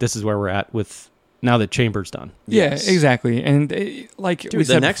feel like this is where we're at with now that Chamber's done. Yeah, Yes. exactly. And like we Dude, the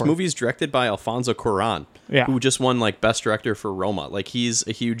said next before, movie is directed by Alfonso Cuarón, Yeah. who just won like Best Director for Roma. Like, he's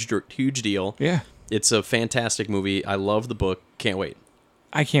a huge deal. Yeah. It's a fantastic movie. I love the book. Can't wait.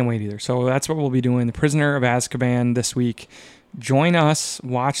 I can't wait either. So that's what we'll be doing. The Prisoner of Azkaban this week. Join us.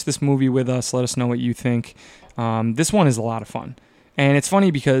 Watch this movie with us. Let us know what you think. This one is a lot of fun. And it's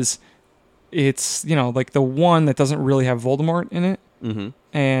funny because it's, you know, like the one that doesn't really have Voldemort in it. Mm-hmm.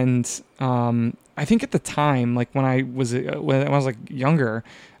 And I think at the time, like when I was like younger,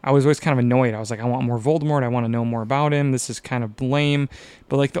 I was always kind of annoyed. I was like, I want more Voldemort. I want to know more about him. This is kind of lame.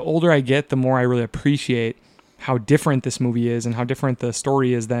 But like the older I get, the more I really appreciate how different this movie is and how different the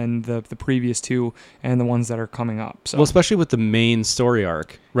story is than the previous two and the ones that are coming up. So Well, especially with the main story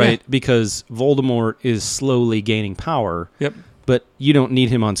arc, right? Yeah. Because Voldemort is slowly gaining power. yep. But you don't need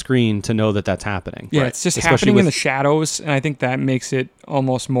him on screen to know that that's happening. Yeah, Right. it's just Especially happening in the with- shadows, and I think that makes it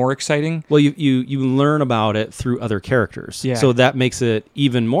almost more exciting. Well, you learn about it through other characters. Yeah. So that makes it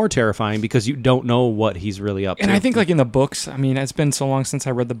even more terrifying because you don't know what he's really up And to. I think like in the books, I mean, it's been so long since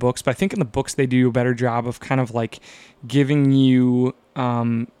I read the books, but I think in the books they do a better job of kind of like giving you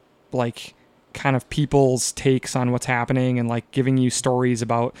like kind of people's takes on what's happening and like giving you stories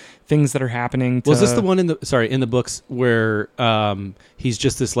about things that are happening. Was this the one in the books where he's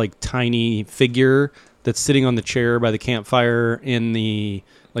just this like tiny figure that's sitting on the chair by the campfire in the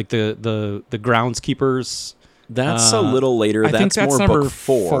like the groundskeepers? That's a little later. I think That's more number book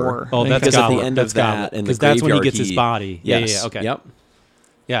 4. Oh, I think that's Because at the Goblet. end That's of that, Goblet. in the Because that's when he graveyard, gets his body. Yes. Yeah. Okay. Yep.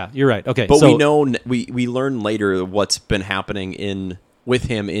 Yeah, you're right. Okay. But so, we know we learn later what's been happening with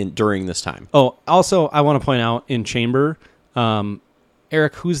him during this time. Oh, also, I want to point out in Chamber,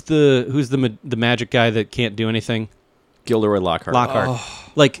 Eric, who's the magic guy that can't do anything? Gilderoy Lockhart. Lockhart.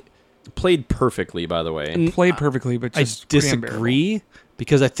 Like, Played perfectly, by the way. Played perfectly, but I just pretty unbearable. disagree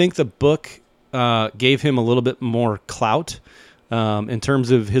because I think the book gave him a little bit more clout in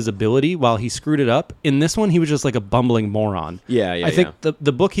terms of his ability while he screwed it up. In this one, he was just like a bumbling moron. Yeah. I think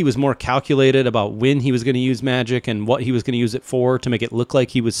the book, he was more calculated about when he was going to use magic and what he was going to use it for to make it look like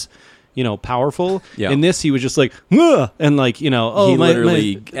he was, powerful. Yeah. In this, he was just like, "Ugh," and like, he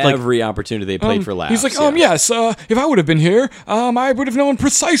literally like, every opportunity they played for laughs. He's like, yes, if I would have been here, I would have known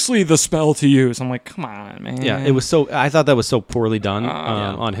precisely the spell to use. I'm like, come on, man. yeah, it was so. I thought that was so poorly done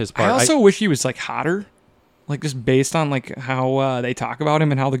on his part. I also wish he was like hotter, like just based on like how they talk about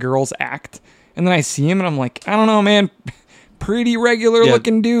him and how the girls act. And then I see him and I'm like, I don't know, man. Pretty regular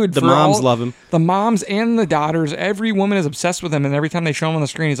looking dude. The moms love him. The moms and the daughters. Every woman is obsessed with him, and every time they show him on the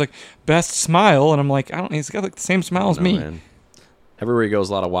screen, he's like, best smile. And I'm like, he's got like the same smile as me. Man. Everywhere he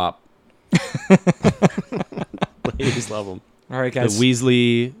goes, a lot of WAP. Ladies love him. All right, The guys.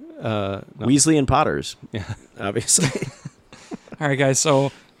 Weasley. Weasley and Potters. Yeah. Obviously. All right, guys.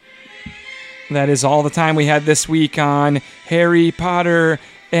 So that is all the time we had this week on Harry Potter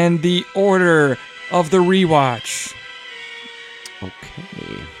and the Order of the Rewatch.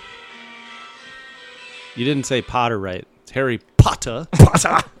 Okay. You didn't say Potter right. It's Harry Potter.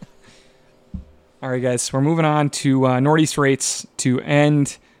 All right, guys. We're moving on to Northeast Rates to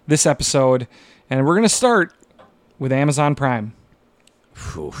end this episode, and we're going to start with Amazon Prime.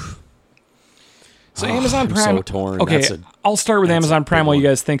 So Amazon I'm Prime. so torn. Okay, That's I'll start with that's Amazon a big Prime while you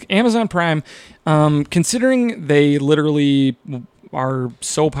one. guys think. Amazon Prime, considering they literally are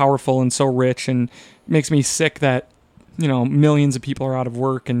so powerful and so rich, and makes me sick that millions of people are out of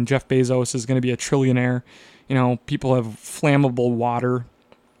work, and Jeff Bezos is going to be a trillionaire. People have flammable water.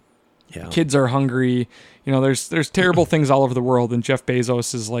 Yeah. Kids are hungry. There's terrible things all over the world, and Jeff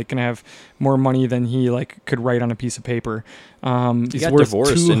Bezos is like gonna have more money than he like could write on a piece of paper. He got worth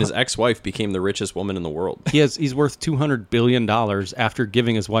divorced, and his ex-wife became the richest woman in the world. He's worth $200 billion after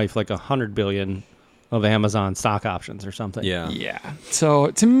giving his wife like $100 billion of Amazon stock options or something. Yeah. Yeah.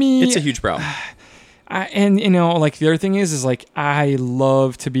 So to me, It's a huge problem. Like the other thing is like I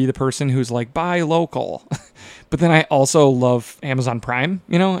love to be the person who's like buy local, but then I also love Amazon Prime,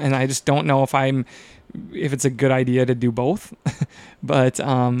 and I just don't know if it's a good idea to do both. But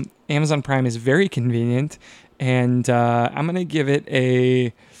Amazon Prime is very convenient, and I'm gonna give it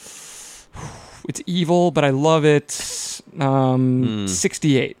it's evil, but I love it.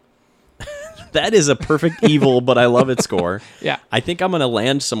 68. That is a perfect evil, but I love it score. Yeah. I think I'm going to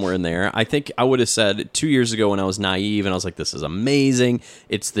land somewhere in there. I think I would have said 2 years ago when I was naive and I was like, this is amazing.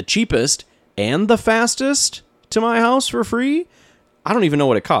 It's the cheapest and the fastest to my house for free. I don't even know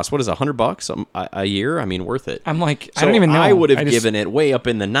what it costs. What is it, $100 a year? I mean, worth it. I'm like, So I don't even know. I would have I just- given it way up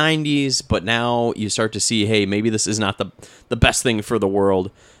in the 90s, but now you start to see, hey, maybe this is not the best thing for the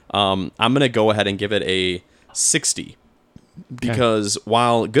world. I'm going to go ahead and give it a 60 because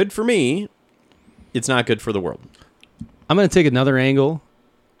while good for me, it's not good for the world. I'm going to take another angle,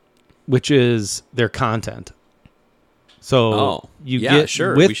 which is their content. So you get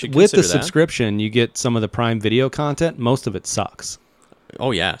sure. We with should the consider that. subscription, you get some of the Prime Video content. Most of it sucks.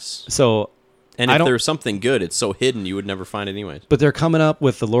 Oh, yes. So And I if don't- there's something good, it's so hidden you would never find it anyways. but they're coming up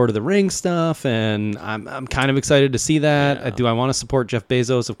with the Lord of the Rings stuff, and I'm kind of excited to see that. Yeah. Do I want to support Jeff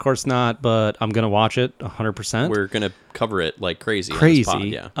Bezos? Of course not, but I'm going to watch it 100%. We're going to cover it like crazy. On this pod, Crazy.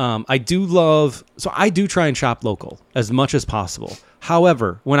 yeah. I do try and shop local as much as possible.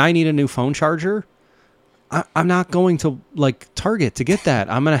 However, when I need a new phone charger, I'm not going to like Target to get that.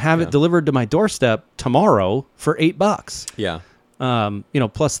 I'm going to have it delivered to my doorstep tomorrow for $8. Yeah.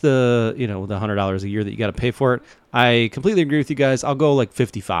 Plus the the $100 a year that you got to pay for it. I completely agree with you guys. I'll go like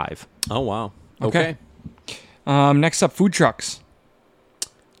 55. Oh, wow. Okay. Next up, food trucks.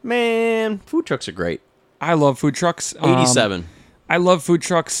 Man, food trucks are great. I love food trucks. 87. I love food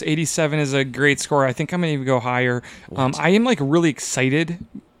trucks. 87 is a great score. I think I'm gonna even go higher. I am like really excited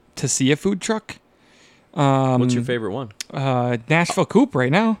to see a food truck. What's your favorite one? Nashville Coop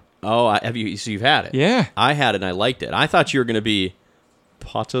right now. Oh, have you? So you've had it? Yeah. I had it and I liked it. I thought you were going to be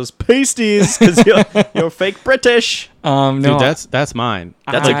Potter's Pasties because you're fake British. No, Dude, that's mine.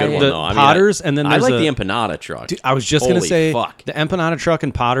 That's a good one, The though. I mean, Potters, and then I there's like a- the empanada truck. Dude, I was just going to Holy say fuck. the empanada truck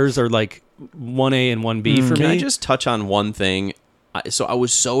and Potters are like 1A and 1B for Can me. I just touch on one thing? So I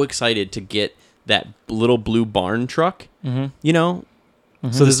was so excited to get that little blue barn truck. Mm-hmm.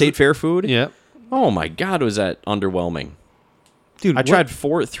 So the state fair food. Yeah. Oh my God, was that underwhelming? Dude, I tried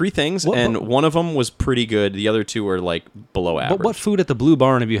three things, and one of them was pretty good. The other two are like below average. But what food at the Blue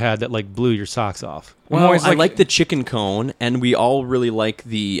Barn have you had that like blew your socks off? I'm Well, always I like the chicken cone, and we all really like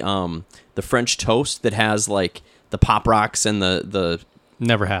the French toast that has like Pop Rocks and the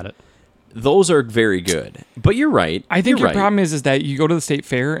Never had it. those are very good. But you're right. I think You're your right. problem is that you go to the state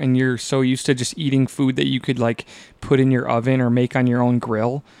fair and you're so used to just eating food that you could like put in your oven or make on your own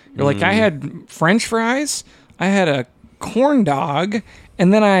grill. You're like, I had French fries, I had a corn dog,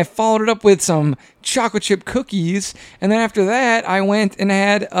 and then I followed it up with some chocolate chip cookies, and then after that I went and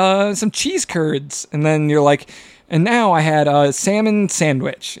had some cheese curds, and then you're like, and now I had a salmon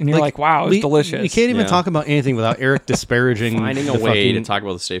sandwich, and you're like, wow, it was delicious. We can't even Yeah. talk about anything without Eric disparaging Finding a the way to fucking- talk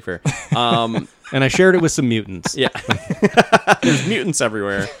about the state fair. And I shared it with some mutants. Yeah. There's mutants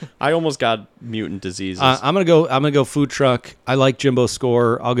everywhere. I almost got mutant diseases. I'm gonna go food truck. I like Jimbo's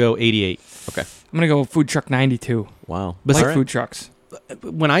score. I'll go 88. okay. I'm gonna go food truck 92. Wow. But Like All right. food trucks.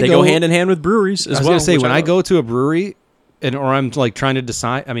 When I They go hand in hand with breweries as I was well. gonna say which when I love. go to a brewery, or I'm like trying to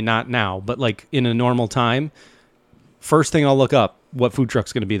decide. I mean, not now, but like in a normal time. First thing I'll look up what food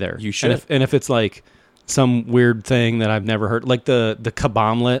truck's gonna be there. You should. And if it's like some weird thing that I've never heard, like the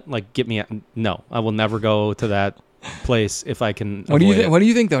kebablet, like get me. No, I will never go to that place if I can. What do you avoid it. What do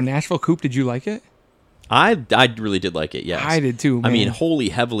you think though? Nashville Coop, did you like it? I really did like it. Yes, I did too. I mean, man. whole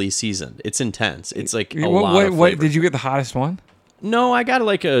heavily seasoned. It's intense. It's like a what, lot what, of what flavor. did you get the hottest one? No, I got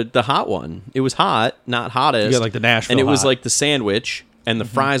like the hot one. It was hot, not hottest. You got like the Nashville and it was hot. like the sandwich, and the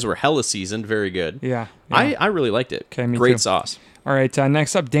fries were hella seasoned, very good. Yeah. I really liked it. Okay, me Great too. sauce. All right.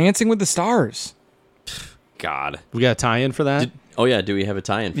 Next up, Dancing with the Stars. God. We got a tie-in for that. Oh yeah, do we have a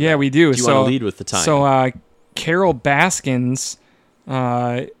tie-in? For Yeah, that? we do. Do you so, want to lead with the tie-in? So, Carol Baskins,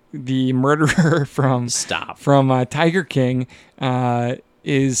 the murderer from Stop. Tiger King,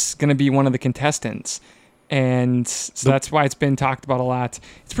 is going to be one of the contestants, and so that's why it's been talked about a lot.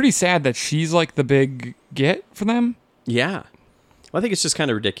 It's pretty sad that she's like the big get for them. Yeah. Well, I think it's just kind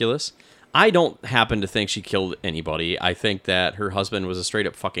of ridiculous. I don't happen to think she killed anybody. I think that her husband was a straight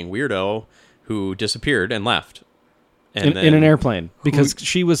up fucking weirdo who disappeared and left. And in an airplane because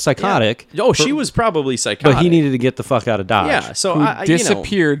she was psychotic. Yeah. Oh, she was probably psychotic. But he needed to get the fuck out of Dodge. Yeah, so Who I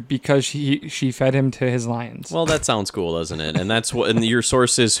disappeared because she fed him to his lions. Well, that sounds cool, doesn't it? And that's what. And your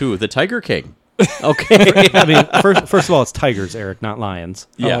source is who? The Tiger King. Okay. I mean, first of all, it's tigers, Eric, not lions.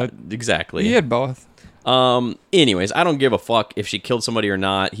 Yeah, exactly. he had both. Anyways, I don't give a fuck if she killed somebody or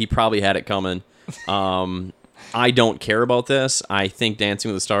not. He probably had it coming. I don't care about this. I think Dancing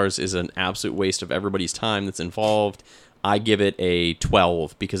with the Stars is an absolute waste of everybody's time that's involved. I give it a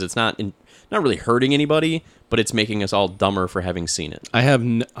 12 because it's not really hurting anybody, but it's making us all dumber for having seen it.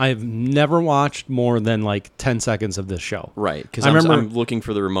 I've never watched more than like 10 seconds of this show. Right, because I remember- I'm looking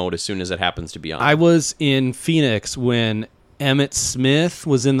for the remote as soon as it happens to be on. I was in Phoenix when Emmitt Smith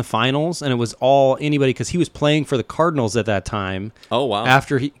was in the finals, and it was all anybody because he was playing for the Cardinals at that time. Oh, wow.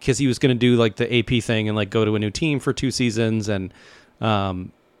 After because he was going to do like the AP thing and like go to a new team for 2 seasons, and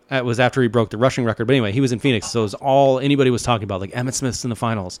it was after he broke the rushing record. But anyway, he was in Phoenix, so it was all anybody was talking about, like Emmitt Smith's in the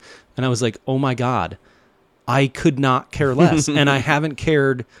finals, and I was like, oh my god, I could not care less, and I haven't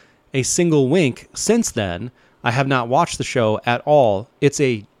cared a single wink since then. I have not watched the show at all. It's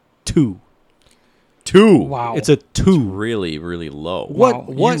a 2. 2. Wow. It's a 2. Really, really low. What-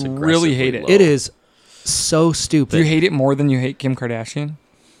 Wow. what- You really hate it. Low. It is so stupid. Do you hate it more than you hate Kim Kardashian?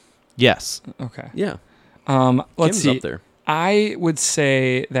 Yes. Okay. Yeah. Let's Kim's see. up there. I would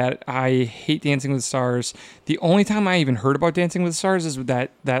say that I hate Dancing with the Stars. The only time I even heard about Dancing with the Stars is with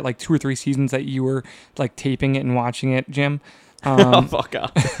that like 2 or 3 seasons that you were like taping it and watching it, Jim. Oh, fuck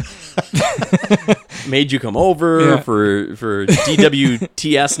off. Made you come over Yeah. for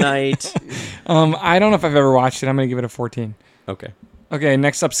DWTS night. I don't know if I've ever watched it. I'm gonna give it a 14. Okay. Okay,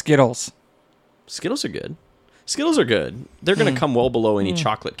 next up, Skittles. Skittles are good. Skittles are good. They're going to come well below any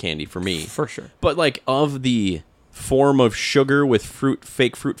chocolate candy for me. For sure. But like of the form of sugar with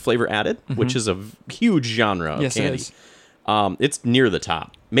fake fruit flavor added, which is a huge genre of Yes, it candy. is. It's near the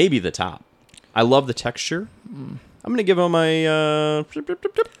top. Maybe the top. I love the texture. I'm going to give them a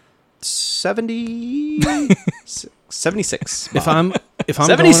 76. If I'm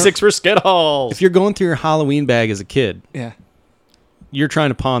 76 for Skittles. if you're going through your Halloween bag as a kid, Yeah. you're trying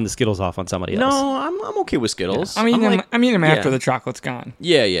to pawn the Skittles off on somebody else. No, I'm okay with Skittles. I mean, I'm them after yeah. the chocolate's gone.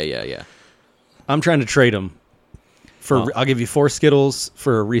 Yeah. I'm trying to trade them for. Oh. I'll give you 4 Skittles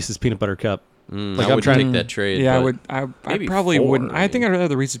for a Reese's peanut butter cup. I I'm would trying- take that trade. Yeah, I but would. I maybe probably 4, wouldn't. I think maybe. I'd rather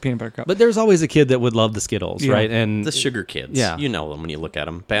the Reese's peanut butter cup. But there's always a kid that would love the Skittles, Yeah. right? And The sugar kids. Yeah. You know them when you look at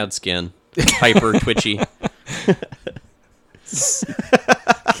them. Bad skin, hyper, twitchy.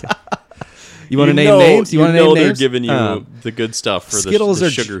 you want to name names? You want to name they're names? giving you the good stuff for Skittles the are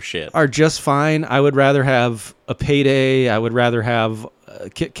sugar shit. Are just fine. I would rather have a Payday. I would rather have a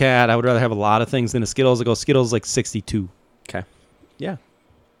Kit Kat. I would rather have a lot of things than a Skittles. I go Skittles like 62. Okay. Yeah.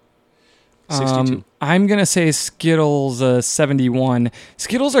 62. I'm gonna say Skittles 71.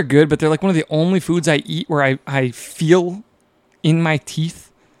 Skittles are good, but they're like one of the only foods I eat where I feel in my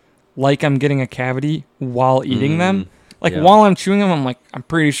teeth like I'm getting a cavity while eating them. Like yeah. while I'm chewing them, I'm like, I'm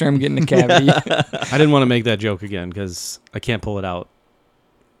pretty sure I'm getting a cavity. I didn't want to make that joke again because I can't pull it out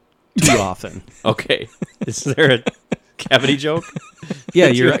too often. Okay. Is there a cavity joke? Yeah,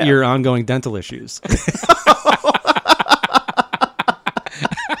 That you have? your ongoing dental issues.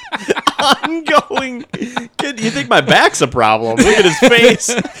 Ongoing. Kid, you think my back's a problem? Look at his face.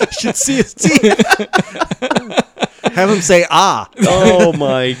 Should see his teeth. Have him say ah. Oh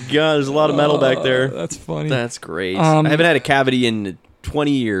my god, there's a lot of metal back there. That's funny. That's great. I haven't had a cavity in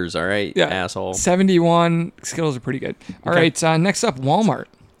 20 years, all right, yeah, asshole. 71. Skittles are pretty good. All right, next up, Walmart.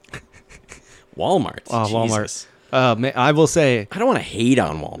 Walmart. Oh, Walmart. Jesus. Man, I will say, I don't want to hate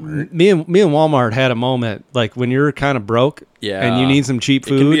on Walmart. me and Walmart had a moment like when you're kind of broke, Yeah. and you need some cheap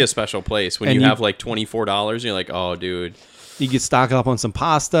It can food. be a special place when And you you- have like $24 and you're like, oh, dude, You get stock up on some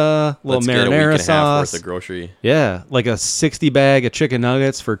pasta, little let's get a week marinara and a half sauce. worth of grocery. Yeah, like a 60 bag of chicken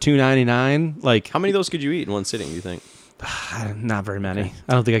nuggets for $2.99. Like, How many of those could you eat in one sitting, do you think? not very many.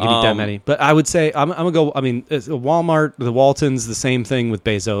 I don't think I could eat that many. But I would say I'm gonna go. I mean, it's Walmart, the Waltons, the same thing with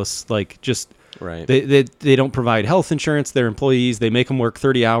Bezos. Like, just Right. they don't provide health insurance. Their employees, they make them work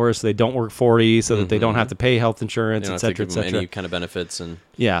 30 hours, so they don't work 40, so that they don't have to pay health insurance, You don't et have to cetera, give et them cetera. any kind of benefits and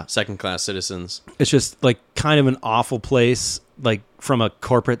Yeah, second-class citizens. it's just like kind of an awful place, like from a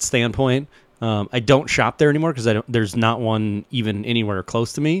corporate standpoint. I don't shop there anymore because there's not one even anywhere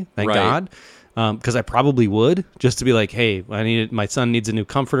close to me. Thank Right. God. Because I probably would just to be like, hey, my son needs a new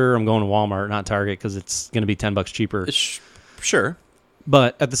comforter. I'm going to Walmart, not Target, because it's going to be $10 cheaper. Sure.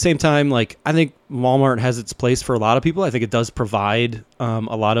 But at the same time, like, I think Walmart has its place for a lot of people. I think it does provide a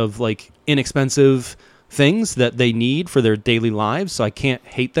lot of like inexpensive things that they need for their daily lives. So I can't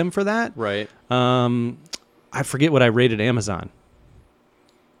hate them for that. Right. I forget what I rated Amazon.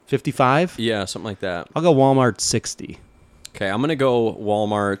 55? Yeah, something like that. I'll go Walmart 60. Okay, I'm gonna go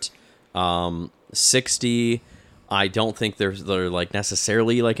Walmart 60. I don't think they're like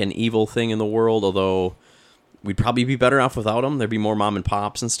necessarily like an evil thing in the world, although we'd probably be better off without them. There'd be more mom and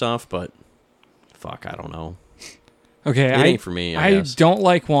pops and stuff, but fuck, I don't know. Okay, It ain't for me, I guess. don't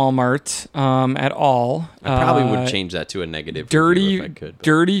like Walmart at all. I probably would change that to a negative review Dirty, if I could. but-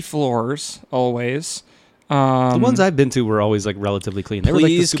 dirty floors always. The ones I've been to were always like relatively clean. They were, like,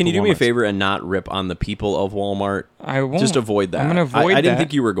 the Please, can you super do me a Walmarts. favor and not rip on the people of Walmart? I won't. Just avoid that. I'm gonna avoid I didn't that.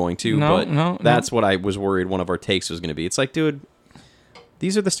 think you were going to, No, but no, that's what I was worried one of our takes was going to be. It's like, dude,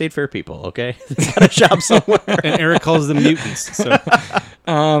 these are the State Fair people, okay? They gotta shop somewhere. And Eric calls them mutants. So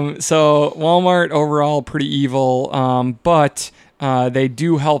So Walmart overall pretty evil, but they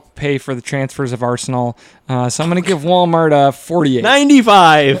do help pay for the transfers of Arsenal. So I'm going to give Walmart a 48.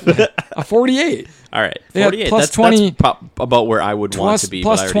 95. A 48. All right, Yeah, 48. plus that's 20 about where I would want Plus, to be.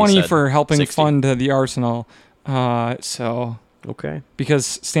 plus but I already 20 said for helping 60. fund the Arsenal. So Okay. because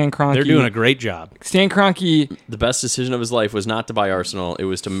Stan Kroenke, they're doing a great job. Stan Kroenke, The best decision of his life was not to buy Arsenal. It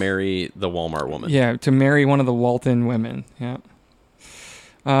was to marry the Walmart woman. yeah, to marry one of the Walton women. Yeah.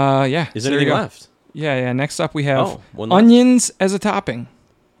 Yeah. Is so there there you anything go. left? Yeah. Next up, we have one left. onions as a topping.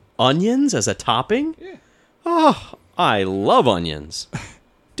 Onions as a topping? Yeah. Oh, I love onions.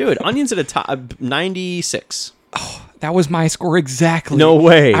 Dude, onions at a top 96. That was my score exactly. No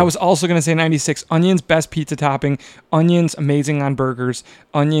way. I was also going to say 96. Onions, best pizza topping. Onions, amazing on burgers.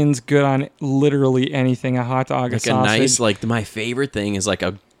 Onions, good on literally anything. A hot dog, a like a sausage. nice, like my favorite thing is like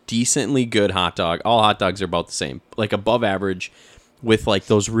a decently good hot dog. All hot dogs are about the same, like above average, with like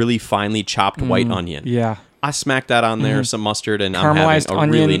those really finely chopped white onion. Yeah. I smack that on there, some mustard, and I'm Caramelized having a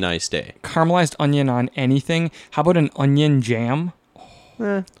onion. really nice day. Caramelized onion on anything. How about an onion jam?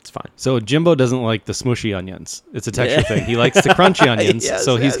 It's fine. So Jimbo doesn't like the smushy onions. It's a texture thing. He likes the crunchy onions. Yes,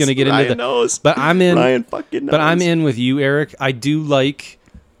 so he's yes. going to get into Ryan the. knows. But I'm in. Ryan fucking knows. But I'm in with you, Eric. I do like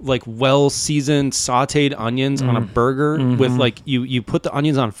well seasoned sautéed onions on a burger with like you put the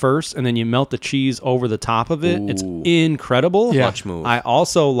onions on first and then you melt the cheese over the top of it. It's Ooh. incredible. Yeah. Clutch move. I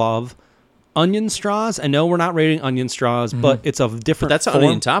also love onion straws. I know we're not rating onion straws, but it's a different That's an form.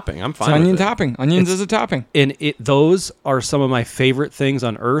 onion topping. I'm It's fine onion with it. topping. Onions as a topping. And those are some of my favorite things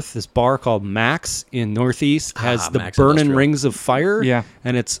on earth. This bar called Max in Northeast has the Max burning Industrial. rings of fire. Yeah.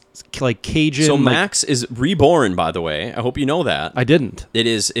 And it's like Cajun. So like- Max is reborn, by the way. I hope you know that. I didn't.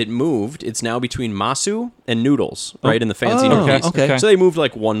 It moved. It's now between Masu and Noodles, right in the fancy Oh, Northeast. okay. So they moved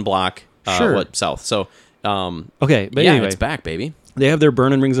like one block Sure. south. So Okay, but yeah, anyway, it's back, baby. they have their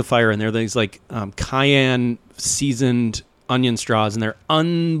burning rings of fire, and they're these like cayenne seasoned onion straws, and they're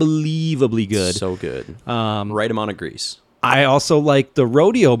unbelievably good. So good. Um, Right amount of grease. I also like the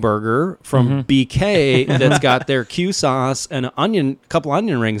rodeo burger from BK that's got their Q sauce and a couple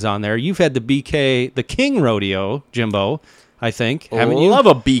onion rings on there. You've had the BK, the King Rodeo, Jimbo, I think. Haven't you? Love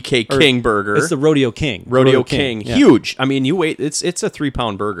a BK King burger. It's the Rodeo King. Rodeo King. Yeah. Huge. I mean, you wait. It's a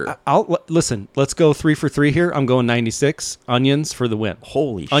 3-pound burger. Listen, let's go 3 for 3 here. I'm going 96 onions for the win.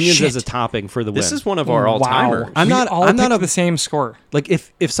 Holy onions shit. as a topping for the win. This is one of our all-timers. Wow. I'm not the same score. Like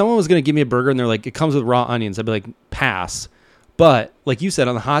if someone was going to give me a burger and they're like, it comes with raw onions, I'd be like, pass. But like you said,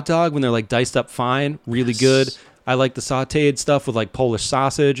 on the hot dog, when they're like diced up fine, really good. I like the sauteed stuff with like Polish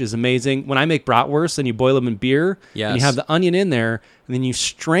sausage is amazing. When I make bratwurst and you boil them in beer, and you have the onion in there, and then you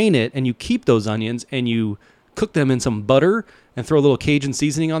strain it and you keep those onions and you cook them in some butter and throw a little Cajun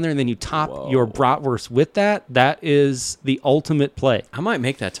seasoning on there, and then you top your bratwurst with that. That is the ultimate play. I might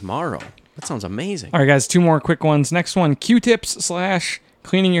make that tomorrow. That sounds amazing. All right, guys, 2 more quick ones. Next one, Q-tips /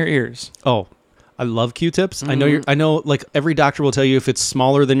 cleaning your ears. Oh, I love Q-tips. I know like every doctor will tell you if it's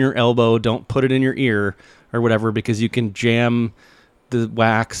smaller than your elbow, don't put it in your ear or whatever, because you can jam the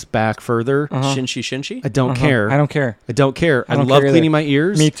wax back further. Shinshy? I don't care. I don't care. I don't care. I don't love care cleaning either. my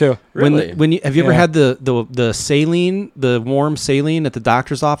ears. Me too. Really? When you have you ever Yeah. had the saline, the warm saline at the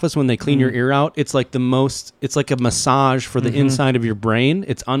doctor's office when they clean your ear out? It's like it's like a massage for the inside of your brain.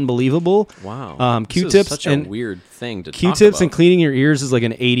 It's unbelievable. Wow. Q-tips This is such and a weird thing to talk Q-tips about. and cleaning your ears is like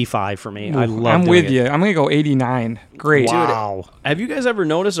an 85 for me. I love I'm doing with it. you. I'm going to go 89. Great. Wow. Have you guys ever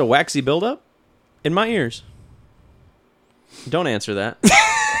noticed a waxy buildup in my ears? Don't answer that.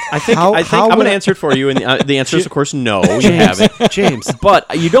 I think How I'm would going to I- answer it for you, and the answer is, of course, no. You haven't. James.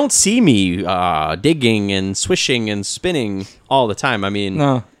 But you don't see me digging and swishing and spinning all the time. I mean,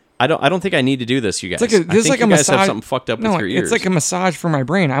 No. I don't think I need to do this, you guys. It's like I think a you guys massage. have something fucked up with your ears. It's like a massage for my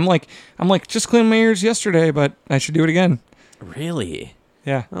brain. I'm like, just cleaned my ears yesterday, but I should do it again. Really?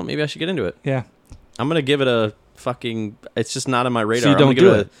 Yeah. Well, maybe I should get into it. Yeah. I'm gonna give it a fucking. It's just not on my radar. you don't I'm gonna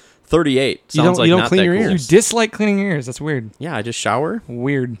do give it a 38. You Sounds don't- you like don't not clean that your cool. You ears? dislike cleaning your ears. That's weird. Yeah, I just shower.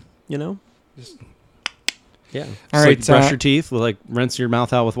 Weird. You know. Yeah. All It's right. like brush your teeth, like rinse your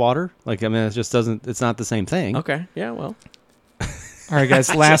mouth out with water. Like, I mean, it just doesn't. It's not the same thing. Okay. Yeah. Well. all right,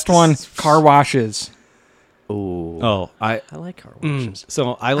 guys. Last one. Car washes. Ooh. Oh, I like car washes.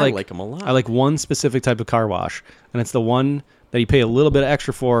 so I I like like them a lot. I like one specific type of car wash, and it's the one that you pay a little bit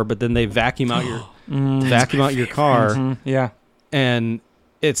extra for, but then they vacuum out your car, Yeah. and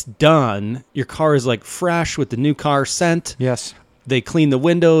it's done. Your car is like fresh with the new car scent. Yes. They clean the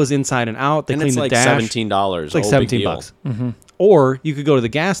windows inside and out. They and clean it's the like dash. $17. It's like Oh, big $17. deal. Or you could go to the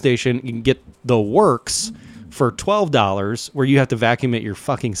gas station. You can get the works for $12, where you have to vacuum it your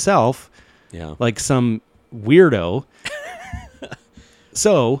fucking self, Yeah. like some weirdo.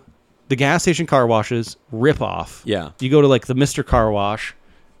 So the gas station car washes rip off. Yeah. You go to like the Mr. Car Wash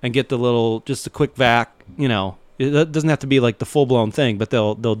and get just a quick vac. You know, it doesn't have to be like the full blown thing, but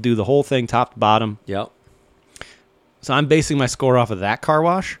they'll do the whole thing top to bottom. Yep. So I'm basing my score off of that car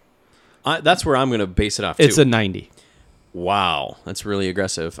wash. That's where I'm gonna base it off. Too. It's a 90. Wow, that's really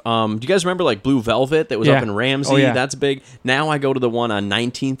aggressive. Do you guys remember like Blue Velvet that was Yeah. up in Ramsey? Oh, yeah. That's big. Now I go to the one on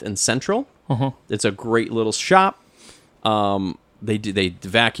 19th and Central. It's a great little shop. They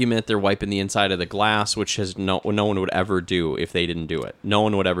vacuum it. They're wiping the inside of the glass, which has no one would ever do if they didn't do it. No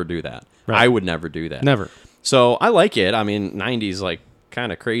one would ever do that. Right. I would never do that. Never. So I like it. I mean, 90's like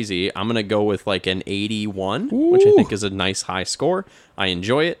kind of crazy. I'm gonna go with like an 81, which I think is a nice high score. I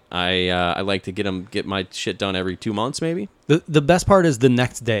enjoy it. I like to get my shit done every 2 months, maybe. The best part is the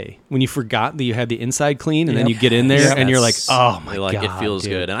next day when you forgot that you had the inside clean, and then you get in there Yes. and you're like, oh my Like, god, it feels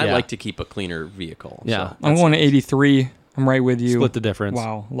dude. good, and I Yeah. like to keep a cleaner vehicle. Yeah. so I'm going to 83. I'm right with you. Split the difference.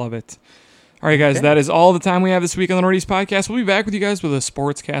 Wow. Love it. All right, guys. That is all the time we have this week on the Northeast Podcast. We'll be back with you guys with a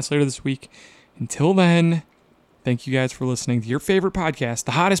sports cast later this week. Until then, thank you guys for listening to your favorite podcast,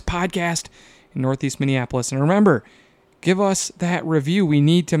 the hottest podcast in Northeast Minneapolis. And remember, give us that review. We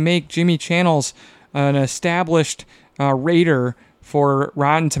need to make Jimmy Channels an established rater for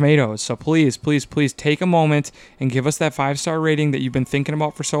Rotten Tomatoes. So please, please, please take a moment and give us that 5-star rating that you've been thinking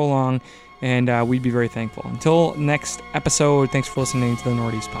about for so long. And we'd be very thankful. Until next episode, thanks for listening to the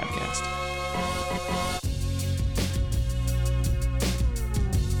Northeast Podcast.